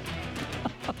eve.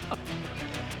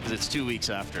 Because it's 2 weeks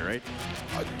after, right?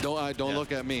 Don't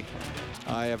look at me.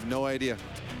 I have no idea.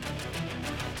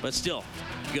 But still,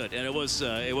 good. And it was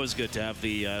good to have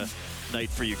the night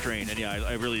for Ukraine. And yeah,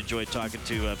 I really enjoyed talking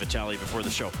to Vitaly before the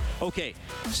show. Okay,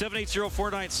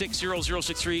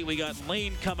 780-496-0063. We got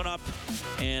Lane coming up,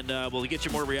 and we'll get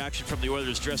you more reaction from the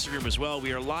Oilers dressing room as well.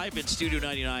 We are live in Studio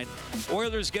 99.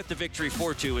 Oilers get the victory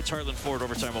 4-2. It's Heartland Ford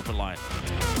Overtime Open Line.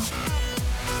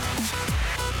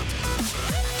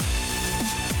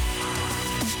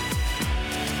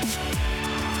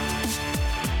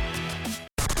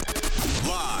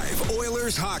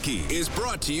 Oilers hockey is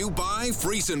brought to you by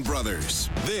Friesen Brothers.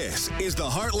 This is the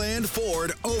Heartland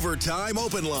Ford Overtime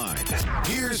Open Line.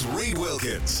 Here's Reed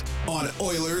Wilkins on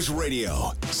Oilers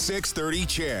Radio, 630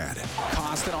 CHED.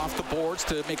 Kostin off the boards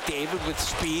to McDavid with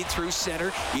speed through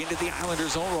center into the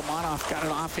Islanders' zone. Romanov got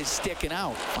it off his stick and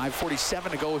out.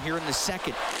 5:47 to go here in the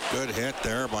second. Good hit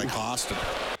there by Kostin.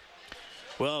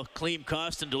 Well, Klim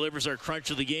Kostin delivers our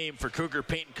crunch of the game for Cougar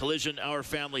Paint and Collision, our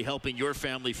family helping your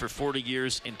family for 40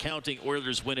 years and counting.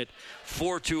 Oilers win it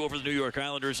 4-2 over the New York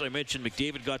Islanders. I mentioned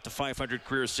McDavid got to 500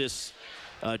 career assists.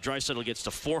 Draisaitl gets to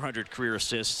 400 career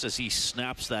assists as he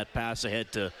snaps that pass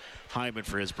ahead to Hyman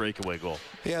for his breakaway goal.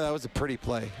 Yeah, that was a pretty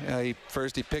play. He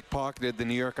pickpocketed the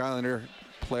New York Islander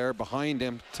player behind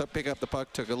him, to pick up the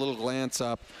puck, took a little glance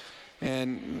up,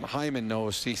 and Hyman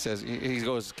knows. He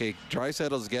goes, okay,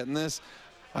 Draisaitl's getting this.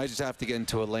 I just have to get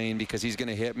into a lane because he's going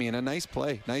to hit me. And a nice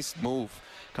play, nice move.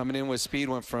 Coming in with speed,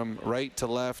 went from right to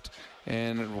left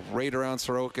and right around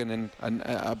Sorokin, and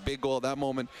a big goal at that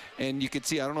moment. And you could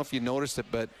see, I don't know if you noticed it,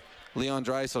 but Leon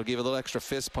Draisaitl gave a little extra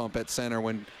fist pump at center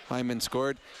when Hyman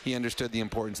scored. He understood the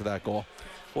importance of that goal.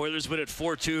 Oilers win at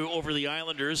 4-2 over the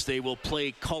Islanders. They will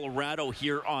play Colorado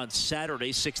here on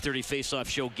Saturday. 6:30 face-off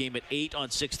show, game at 8 on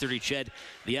 6:30 CHED.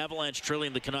 The Avalanche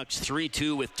trailing the Canucks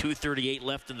 3-2 with 2:38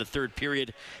 left in the third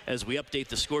period as we update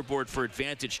the scoreboard for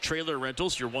Advantage Trailer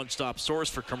Rentals, your one-stop source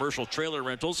for commercial trailer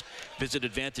rentals. Visit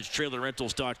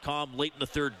AdvantageTrailerRentals.com. Late in the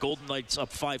third, Golden Knights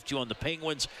up 5-2 on the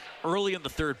Penguins. Early in the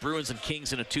third, Bruins and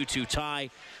Kings in a 2-2 tie.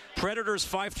 Predators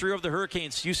 5-3 over the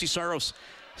Hurricanes. UC Saros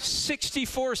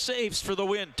 64 saves for the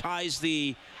win, ties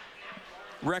the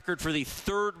record for the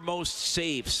third most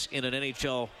saves in an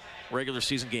NHL regular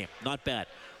season game. Not bad.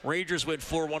 Rangers win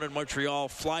 4-1 in Montreal.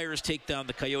 Flyers take down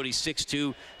the Coyotes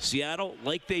 6-2. Seattle,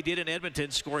 like they did in Edmonton,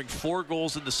 scoring 4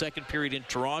 goals in the second period in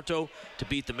Toronto to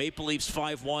beat the Maple Leafs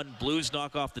 5-1. Blues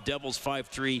knock off the Devils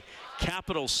 5-3.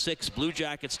 Capitals 6, Blue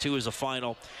Jackets 2 is a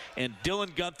final. And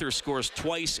Dylan Guenther scores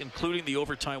twice, including the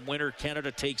overtime winner.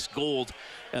 Canada takes gold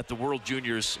at the World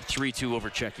Juniors 3-2 over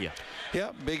Czechia.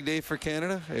 Yeah, big day for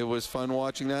Canada. It was fun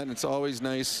watching that, and it's always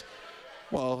nice.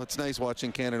 Well, it's nice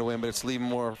watching Canada win, but it's even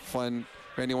more fun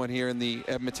for anyone here in the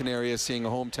Edmonton area seeing a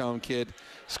hometown kid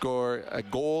score a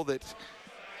goal that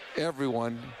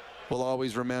everyone will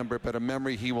always remember, but a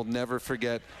memory he will never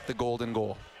forget, the golden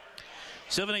goal.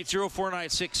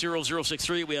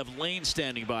 780-496-0063. We have Lane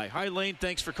standing by. Hi, Lane.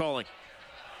 Thanks for calling.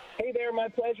 Hey there. My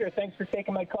pleasure. Thanks for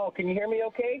taking my call. Can you hear me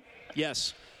okay?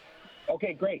 Yes.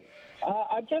 Okay, great.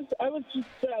 I was just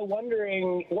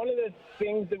wondering, one of the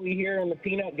things that we hear in the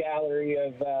peanut gallery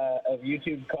of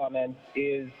YouTube comments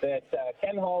is that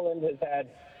Ken Holland has had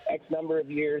X number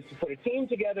of years to put a team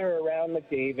together around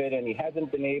McDavid, and he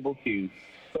hasn't been able to.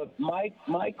 But my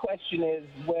question is,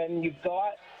 when you've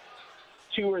got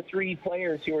 2 or 3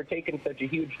 players who are taking such a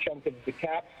huge chunk of the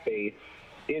cap space,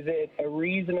 is it a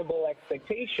reasonable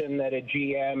expectation that a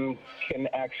GM can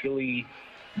actually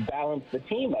balance the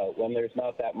team out when there's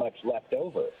not that much left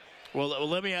over? Well,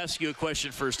 let me ask you a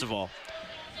question first of all.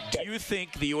 Do you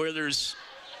think the Oilers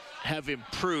have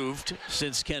improved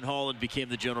since Ken Holland became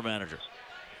the general manager?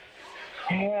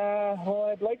 Yeah, well,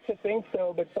 I'd like to think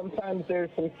so, but sometimes there's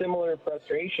some similar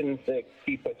frustrations that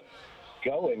keep us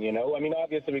going, you know? I mean,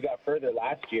 obviously we got further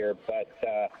last year,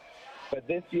 but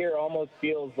this year almost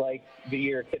feels like the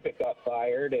year Tippett got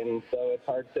fired, and so it's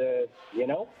hard to, you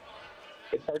know?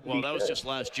 It's hard to Well, that was just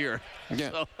last year.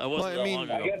 Yeah. So that wasn't that long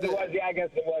ago. I guess it was. Yeah, I guess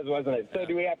it was, wasn't it? So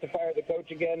do we have to fire the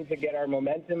coach again to get our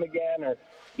momentum again, or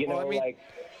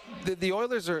the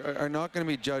Oilers are not going to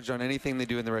be judged on anything they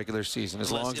do in the regular season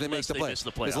as long as they make the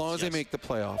playoffs. As long as they make the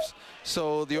playoffs.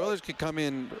 So the Oilers could come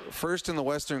in first in the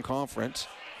Western Conference,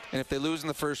 and if they lose in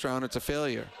the first round, it's a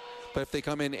failure. But if they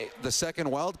come in the second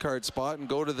wild card spot and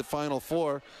go to the Final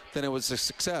Four, then it was a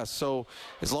success. So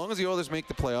as long as the Oilers make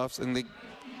the playoffs, and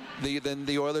then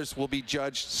the Oilers will be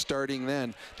judged starting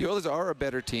then. The Oilers are a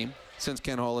better team since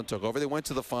Ken Holland took over. They went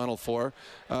to the Final Four.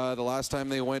 The last time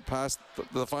they went past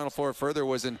the Final Four further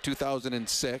was in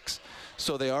 2006.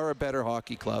 So they are a better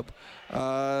hockey club.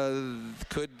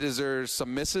 Is there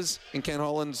some misses in Ken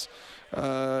Holland's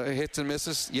hits and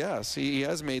misses? Yes, he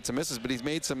has made some misses, but he's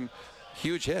made some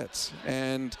huge hits.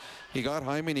 And he got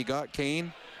Hyman, he got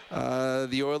Kane.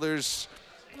 The Oilers...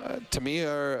 to me,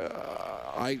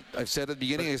 I've said at the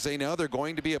beginning, I say now, they're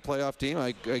going to be a playoff team.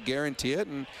 I guarantee it.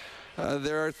 And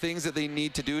there are things that they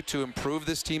need to do to improve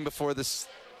this team before the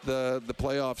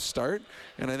playoffs start.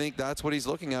 And I think that's what he's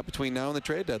looking at between now and the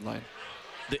trade deadline.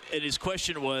 And his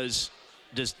question was,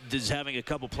 does having a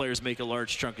couple players make a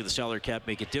large chunk of the salary cap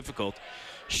make it difficult?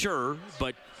 Sure,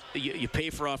 but you pay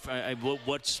for off.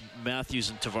 What's Matthews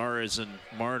and Tavares and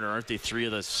Marner? Aren't they 3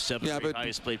 of the 7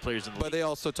 highest paid players in the league? But they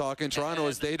also talk in Toronto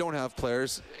is they don't have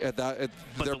players at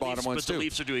their bottom ones too. But the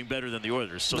Leafs are doing better than the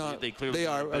Oilers, so they clearly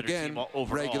are a better again team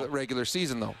overall. regular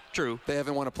season though. True. They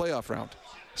haven't won a playoff round.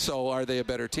 So are they a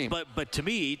better team? But to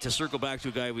me, to circle back to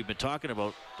a guy we've been talking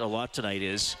about a lot tonight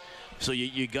is, so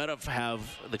you got to have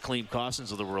the Klim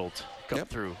Kostins of the world come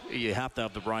through. You have to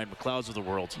have the Brian McLeods of the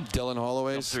world. Dylan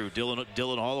Holloway's. Come through.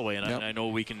 Dylan Holloway. And I know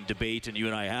we can debate, and you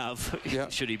and I have,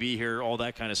 should he be here, all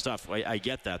that kind of stuff. I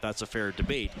get that. That's a fair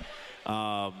debate.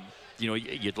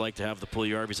 You'd like to have the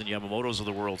Puljujärvis and Yamamotos of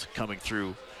the world coming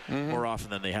through more often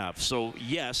than they have. So,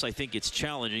 yes, I think it's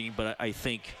challenging, but I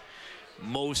think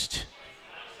most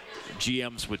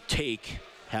GMs would take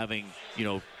having,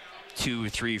 2,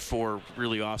 3, 4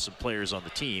 really awesome players on the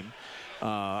team.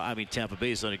 Tampa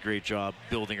Bay's done a great job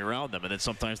building around them, and then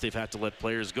sometimes they've had to let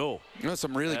players go.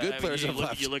 Some really good players have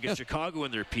left. You look at Chicago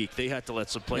in their peak; they had to let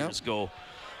some players go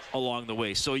along the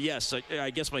way. So yes, I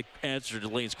guess my answer to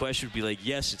Lane's question would be like,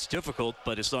 yes, it's difficult,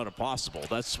 but it's not impossible.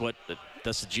 That's the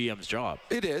GM's job.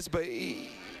 It is, but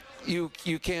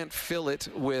you can't fill it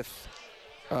with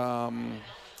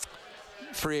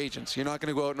free agents. You're not going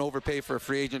to go out and overpay for a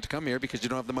free agent to come here because you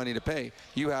don't have the money to pay.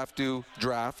 You have to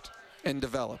draft and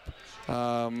develop.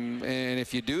 And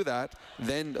if you do that,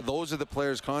 then those are the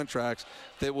players' contracts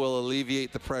that will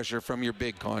alleviate the pressure from your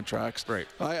big contracts. Right.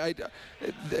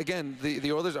 Again,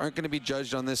 the Oilers aren't going to be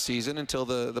judged on this season until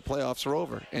the playoffs are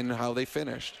over and how they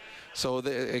finished. So,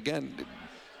 I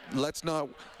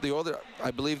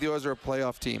believe the Oilers are a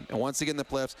playoff team. And once they get in the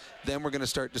playoffs, then we're going to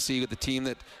start to see the team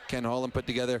that Ken Holland put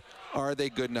together. Are they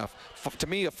good enough? To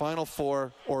me, a Final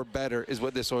Four or better is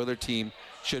what this Oilers team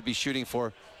should be shooting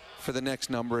for the next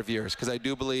number of years. Because I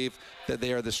do believe that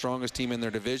they are the strongest team in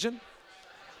their division.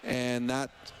 And that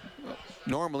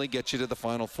normally gets you to the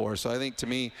Final Four. So I think, to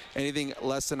me, anything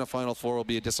less than a Final Four will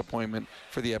be a disappointment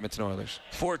for the Edmonton Oilers.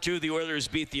 4-2, the Oilers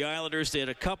beat the Islanders. They had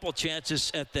a couple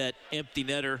chances at that empty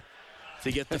netter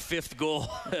to get the 5th goal.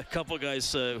 A couple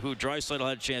guys who Draisaitl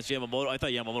had a chance. Yamamoto, I thought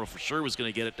Yamamoto for sure was going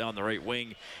to get it down the right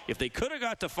wing. If they could have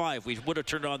got to 5, we would have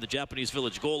turned on the Japanese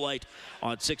Village goal light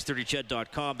on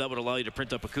 630ched.com. That would allow you to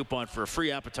print up a coupon for a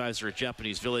free appetizer at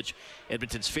Japanese Village,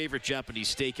 Edmonton's favorite Japanese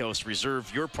steakhouse.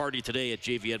 Reserve your party today at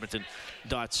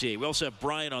jvedmonton.ca. We also have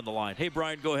Brian on the line. Hey,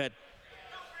 Brian, go ahead.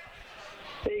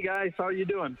 Hey, guys. How are you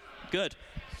doing? Good.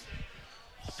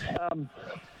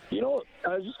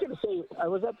 I was just going to say, I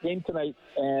was at the game tonight,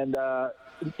 and,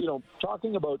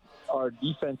 talking about our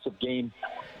defensive game,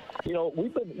 You know,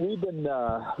 we've been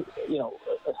you know,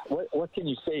 what can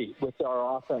you say with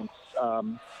our offense?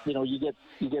 You know, you get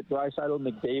Draisaitl,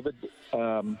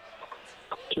 McDavid,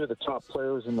 two of the top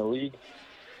players in the league,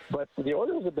 but the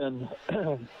Oilers have been,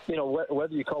 you know,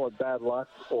 whether you call it bad luck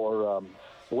or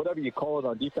whatever you call it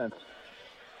on defense.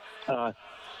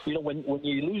 You know, when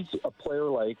you lose a player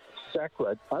like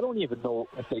Sekera, I don't even know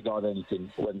if they got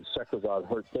anything when Sekera got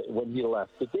hurt when he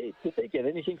left. Did they get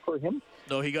anything for him?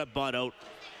 No, he got bought out.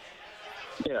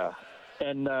 Yeah,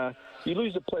 and you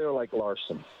lose a player like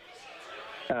Larson,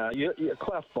 you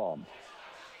Clefbaum,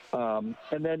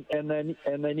 and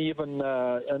then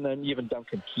even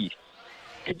Duncan Keith.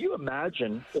 Could you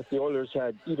imagine if the Oilers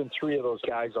had even three of those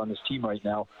guys on this team right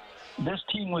now? This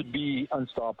team would be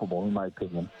unstoppable, in my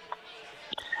opinion.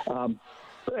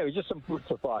 But anyway, just some food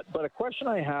for thought. But a question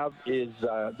I have is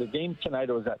the game tonight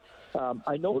was that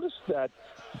I noticed that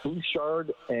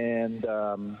Bouchard and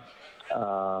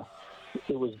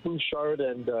it was Bouchard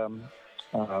and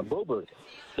Broberg.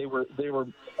 They were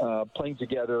playing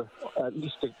together at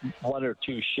least one or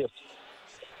two shifts.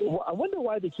 I wonder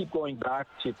why they keep going back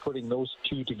to putting those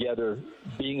two together,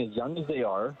 being as young as they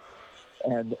are,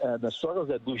 and the struggles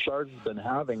that Bouchard has been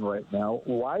having right now.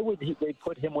 Why would they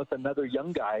put him with another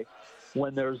young guy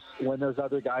when there's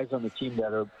other guys on the team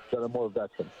that are more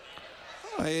veteran?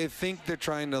 I think they're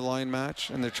trying to line match,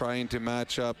 and they're trying to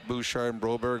match up Bouchard and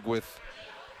Broberg with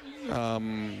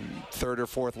third or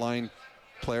fourth line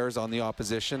players on the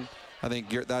opposition. I think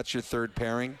that's your third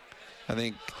pairing. I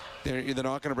think they're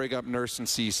not going to break up Nurse and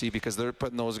Ceci because they're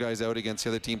putting those guys out against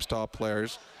the other team's top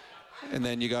players. And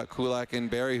then you got Kulak and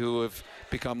Barrie who have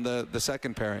become the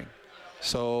second pairing.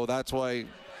 So that's why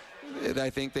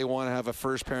I think they want to have a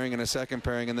first pairing and a second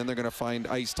pairing, and then they're going to find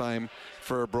ice time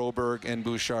for Broberg and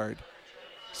Bouchard.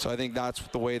 So I think that's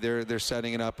the way they're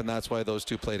setting it up, and that's why those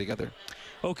two play together.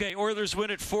 Okay, Oilers win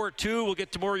at 4-2. We'll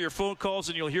get to more of your phone calls,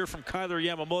 and you'll hear from Kyler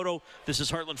Yamamoto. This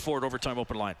is Heartland Ford Overtime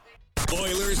Open Line.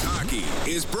 Oilers hockey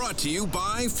is brought to you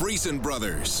by Friesen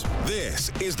Brothers. This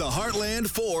is the Heartland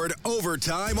Ford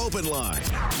Overtime Open Line.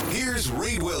 Here's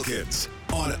Reed Wilkins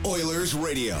on Oilers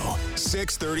Radio,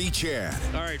 630 CHED.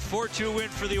 All right, 4-2 win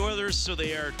for the Oilers, so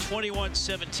they are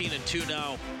 21-17-2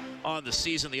 now on the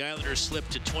season. The Islanders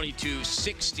slipped to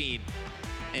 22-16-2.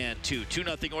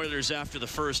 2-0 Oilers after the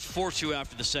first, 4-2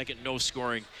 after the second, no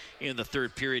scoring in the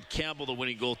third period. Campbell, the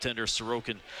winning goaltender.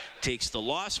 Sorokin takes the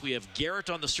loss. We have Garrett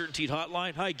on the Certainty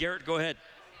Hotline. Hi, Garrett, go ahead.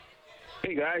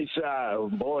 Hey, guys.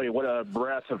 Boy, what a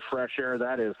breath of fresh air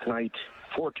that is tonight.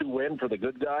 4-2 win for the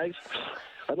good guys.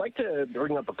 I'd like to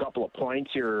bring up a couple of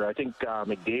points here. I think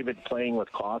McDavid playing with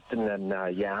Kostin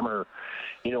and Yammer,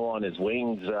 on his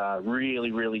wings,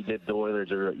 really did the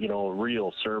Oilers a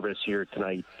real service here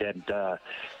tonight. And to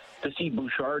see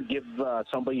Bouchard give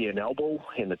somebody an elbow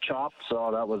in the chop,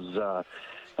 so that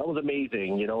was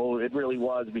amazing. It really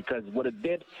was, because what it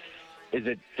did is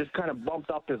it just kind of bumped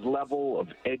up his level of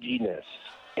edginess.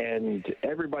 And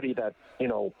everybody that,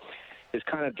 is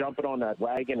kind of jumping on that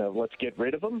wagon of let's get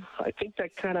rid of him, I think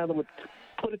that kind of would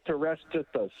put it to rest just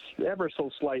ever so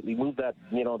slightly, move that,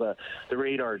 the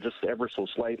radar just ever so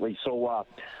slightly. So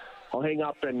I'll hang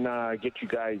up and get you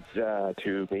guys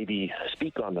to maybe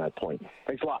speak on that point.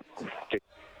 Thanks a lot. Okay.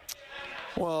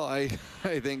 Well, I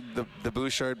think the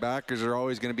Bouchard backers are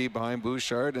always going to be behind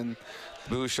Bouchard, and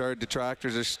Bouchard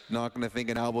detractors are not going to think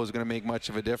an elbow is going to make much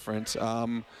of a difference.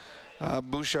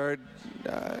 Bouchard,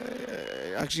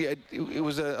 actually, it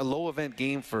was a low-event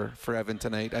game for Evan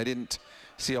tonight. I didn't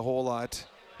see a whole lot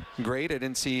great. I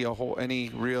didn't see any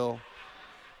real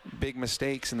big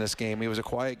mistakes in this game. It was a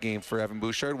quiet game for Evan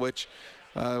Bouchard, which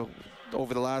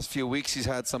over the last few weeks he's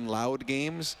had some loud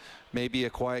games. Maybe a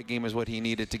quiet game is what he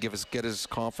needed to get his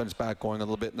confidence back going a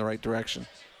little bit in the right direction.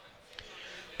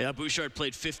 Yeah, Bouchard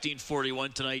played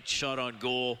 15-41 tonight, shot on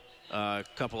goal. A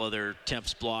couple other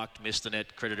attempts blocked, missed the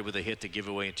net, credited with a hit, to give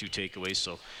away, and 2 takeaways.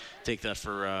 So take that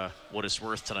for what it's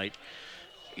worth tonight.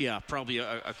 Yeah, probably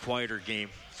a quieter game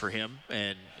for him,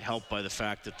 and helped by the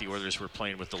fact that the Oilers were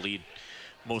playing with the lead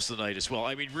most of the night as well.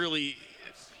 I mean, really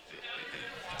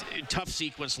tough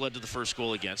sequence led to the first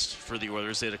goal against for the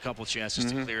Oilers. They had a couple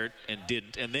chances to clear it and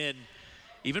didn't. And then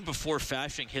even before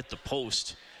Fasching hit the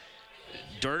post,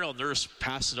 Darnell Nurse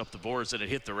passed it up the boards and it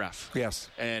hit the ref. Yes.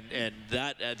 And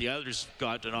that the Islanders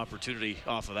got an opportunity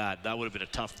off of that. That would have been a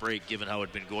tough break given how it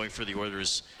had been going for the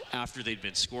Oilers after they'd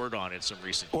been scored on in some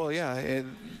recent games. Well, yeah,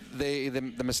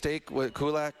 the mistake,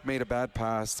 Kulak made a bad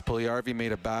pass, Puljujarvi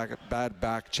made a bad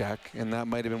back check, and that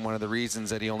might have been one of the reasons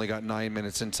that he only got 9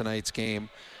 minutes in tonight's game.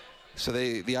 So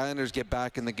the Islanders get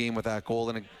back in the game with that goal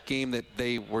in a game that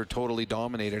they were totally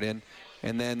dominated in.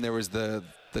 And then there was the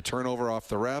the turnover off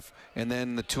the ref, and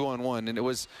then the 2-on-1. And it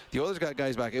was, the Oilers got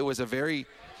guys back. It was a very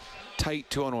tight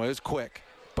 2-on-1. It was quick,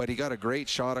 but he got a great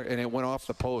shot, and it went off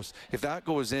the post. If that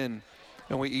goes in,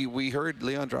 and we heard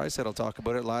Leon Draisaitl talk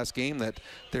about it last game, that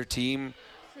their team,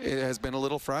 it has been a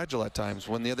little fragile at times.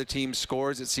 When the other team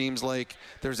scores, it seems like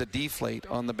there's a deflate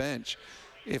on the bench.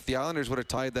 If the Islanders would have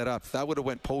tied that up, if that would have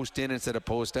went post in instead of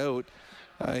post out,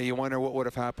 you wonder what would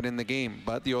have happened in the game.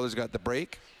 But the Oilers got the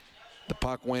break. The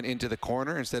puck went into the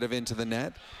corner instead of into the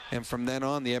net. And from then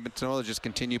on, the Edmonton Oilers just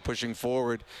continued pushing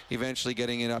forward, eventually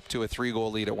getting it up to a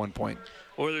 3-goal lead at one point.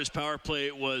 Oilers power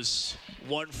play was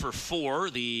 1 for 4.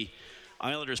 The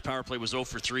Islanders power play was 0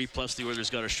 for 3, plus the Oilers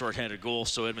got a shorthanded goal,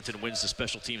 so Edmonton wins the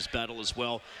special teams battle as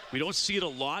well. We don't see it a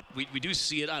lot. We do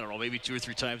see it, I don't know, maybe 2 or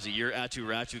 3 times a year. Atu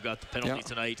Ratu got the penalty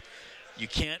tonight. You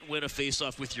can't win a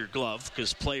face-off with your glove,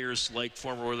 because players like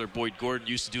former Oiler Boyd Gordon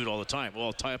used to do it all the time. Well,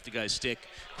 I'll tie up the guy's stick,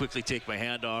 quickly take my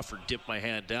hand off, or dip my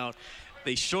hand down.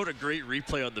 They showed a great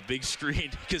replay on the big screen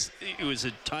because it was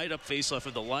a tied-up face-off,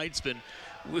 and the linesman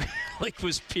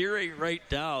was peering right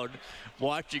down,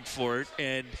 watching for it,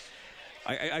 and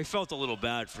I felt a little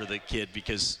bad for the kid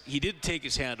because he didn't take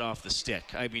his hand off the stick.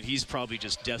 I mean, he's probably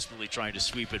just desperately trying to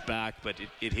sweep it back, but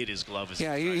it hit his glove.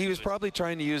 He was probably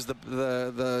trying to use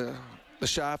the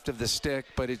shaft of the stick,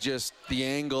 but it just, the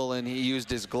angle, and he used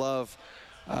his glove.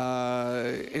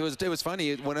 It was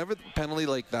funny. Whenever the penalty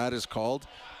like that is called,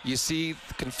 you see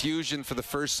confusion for the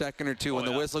first second or two when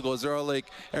the whistle goes. They're all like,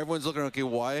 everyone's looking, okay,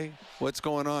 why? What's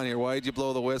going on here? Why did you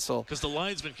blow the whistle? Because the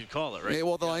linesman can call it, right? Yeah,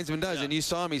 well, the linesman does, and you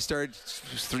saw him. He started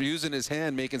using his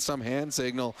hand, making some hand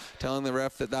signal, telling the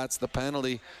ref that that's the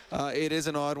penalty. It is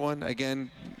an odd one.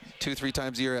 Again, 2-3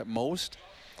 times a year at most.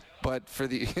 But for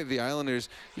the Islanders,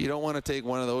 you don't want to take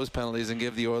one of those penalties and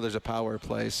give the Oilers a power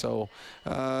play. So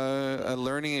a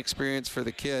learning experience for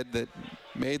the kid that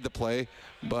made the play,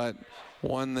 but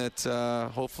one that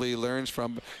hopefully he learns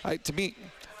from. To me,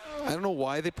 I don't know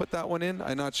why they put that one in.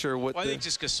 I'm not sure what. Well, I think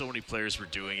just because so many players were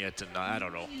doing it, and I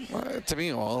don't know. To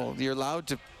me, well, you're allowed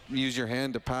to use your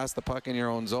hand to pass the puck in your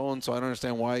own zone, so I don't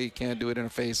understand why you can't do it in a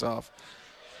face-off.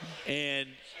 And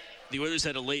the Oilers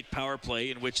had a late power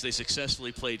play in which they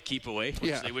successfully played keep away,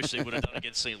 which they wish they would have done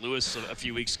against St. Louis a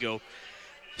few weeks ago.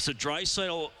 So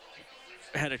Draisaitl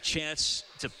had a chance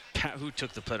to who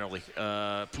took the penalty?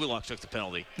 Pulock took the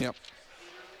penalty. Yep.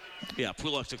 Yeah,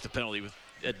 Pulock took the penalty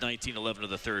at 19:11 of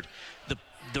the third.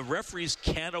 The referees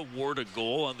can award a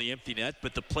goal on the empty net,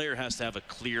 but the player has to have a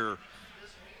clear.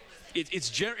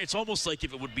 It's almost like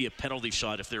if it would be a penalty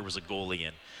shot if there was a goalie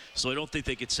in. So I don't think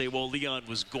they could say, well, Leon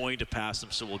was going to pass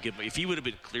him, so we'll give him. If he would have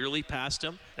been clearly past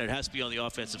him, and it has to be on the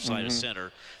offensive side of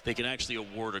center, they can actually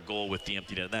award a goal with the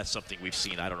empty net. And that's something we've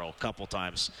seen, I don't know, a couple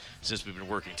times since we've been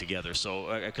working together.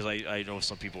 So, because I know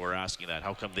some people were asking that.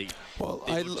 How come they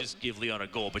would just give Leon a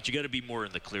goal? But you got to be more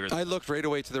in the clear. I looked right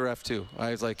away to the ref, too.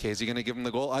 I was like, hey, is he going to give him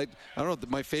the goal? I don't know.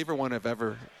 My favorite one I've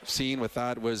ever seen with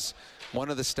that was one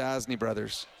of the Stastny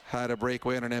brothers had a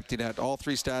breakaway on an empty net. All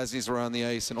 3 Stasnys were on the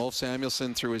ice, and Ulf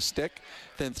Samuelsson threw his stick,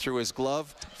 then threw his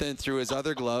glove, then threw his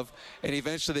other glove, and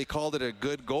eventually they called it a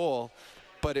good goal,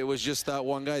 but it was just that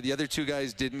one guy. The other 2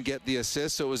 guys didn't get the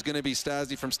assist, so it was going to be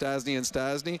Stastny from Stastny and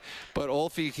Stastny, but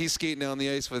Ulfie, he's skating down the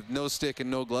ice with no stick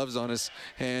and no gloves on his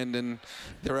hand, and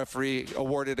the referee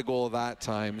awarded a goal that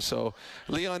time. So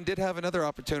Leon did have another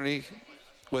opportunity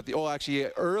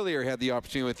earlier had the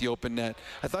opportunity with the open net.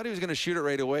 I thought he was going to shoot it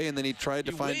right away, and then he tried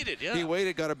to find. He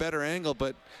waited, got a better angle,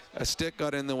 but a stick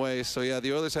got in the way. So yeah,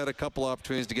 the Oilers had a couple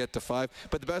opportunities to get to 5.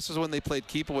 But the best was when they played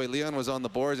keep away. Leon was on the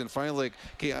boards, and finally, like,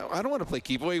 okay, I don't want to play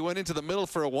keep away. He went into the middle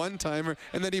for a one-timer,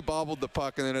 and then he bobbled the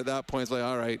puck, and then at that point, it's like,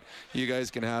 all right, you guys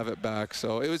can have it back.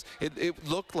 So it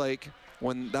looked like.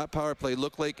 When that power play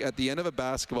looked like at the end of a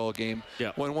basketball game,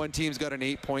 when one team's got an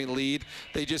 8-point lead,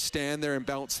 they just stand there and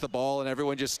bounce the ball, and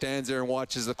everyone just stands there and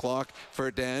watches the clock for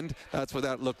it to end. That's what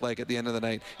that looked like at the end of the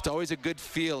night. It's always a good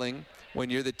feeling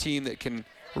when you're the team that can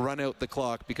run out the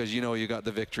clock because you know you got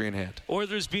the victory in hand.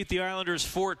 Oilers beat the Islanders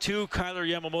 4-2. Kyler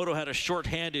Yamamoto had a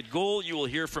shorthanded goal. You will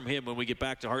hear from him when we get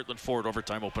back to Heartland Ford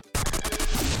Overtime Open.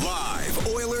 Live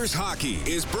Oilers hockey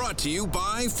is brought to you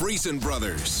by Friesen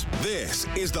Brothers. This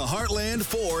is the Heartland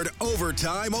Ford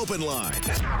Overtime Open Line.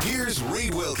 Here's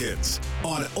Reed Wilkins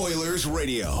on Oilers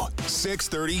Radio,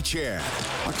 630 CHED.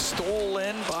 Puck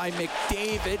stolen by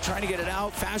McDavid, trying to get it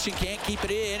out. Fashion can't keep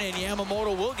it in, and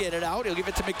Yamamoto will get it out. He'll give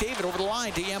it to McDavid over the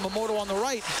line to Yamamoto on the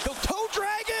right. He'll toe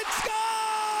drag it, scores!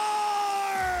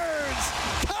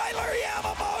 Kyler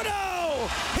Yamamoto!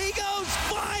 He goes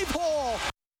 5-hole!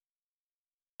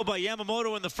 By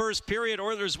Yamamoto in the first period.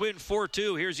 Oilers win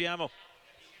 4-2. Here's Yamo.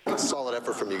 Solid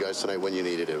effort from you guys tonight when you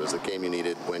needed it. It was the game you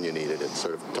needed when you needed it.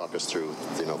 Sort of talk us through,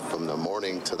 from the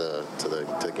morning to the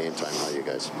game time, how you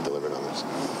guys delivered on this.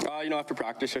 After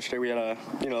practice yesterday, we had a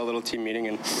little team meeting,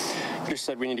 and we just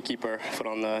said we need to keep our foot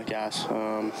on the gas.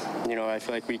 I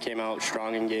feel like we came out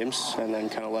strong in games, and then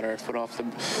kind of let our foot off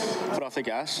the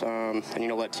gas,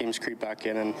 and let teams creep back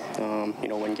in and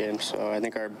win games. So I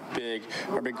think our big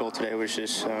goal today was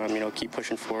just keep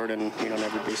pushing forward and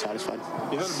never be satisfied.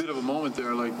 You had a bit of a moment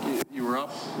there, like you were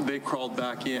up, they crawled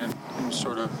back in, and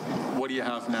sort of, what do you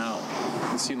have now?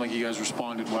 It seemed like you guys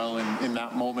responded well in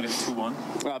that moment at 2-1.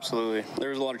 Absolutely. There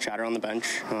was a lot of chatter on the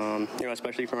bench,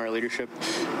 especially from our leadership.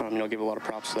 Give a lot of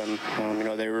props to them.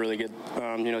 They were really good,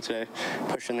 today,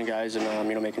 pushing the guys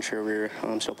and, making sure we were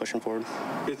still pushing forward.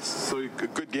 It's a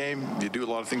good game. You do a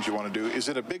lot of things you want to do. Is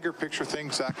it a bigger picture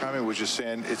thing? Zach Hyman was just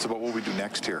saying it's about what we do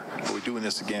next here. Are we doing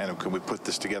this again? Can we put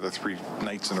this together 3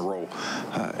 nights in a row?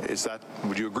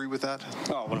 Would you agree with that?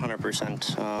 Oh,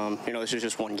 100%. This is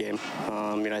just one game.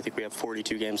 I think we have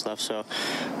 42 games left, so,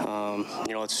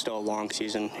 it's still a long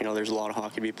season. There's a lot of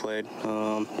hockey to be played.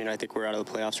 I think we're out of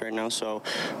the playoffs right now, so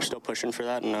we're still pushing for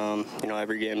that, and,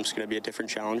 every game is going to be a different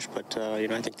challenge, but,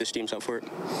 I think this team's up for it.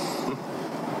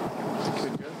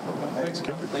 Thanks,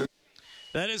 Kevin.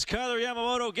 That is Kyler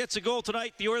Yamamoto gets a goal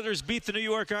tonight. The Oilers beat the New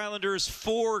York Islanders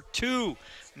 4-2.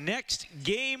 Next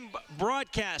game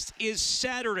broadcast is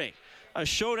Saturday. A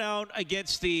showdown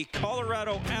against the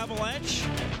Colorado Avalanche,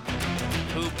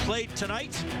 who played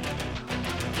tonight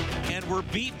and were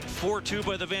beaten 4-2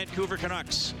 by the Vancouver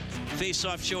Canucks.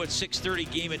 Face-off show at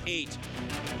 6:30, game at 8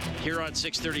 here on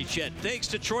 630 CHED. Thanks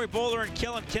to Troy Bowler and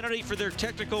Kellen Kennedy for their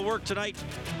technical work tonight.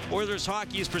 Oilers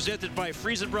Hockey is presented by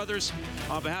Friesen Brothers.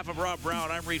 On behalf of Rob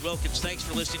Brown, I'm Reed Wilkins. Thanks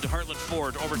for listening to Heartland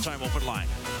Ford Overtime Open Line.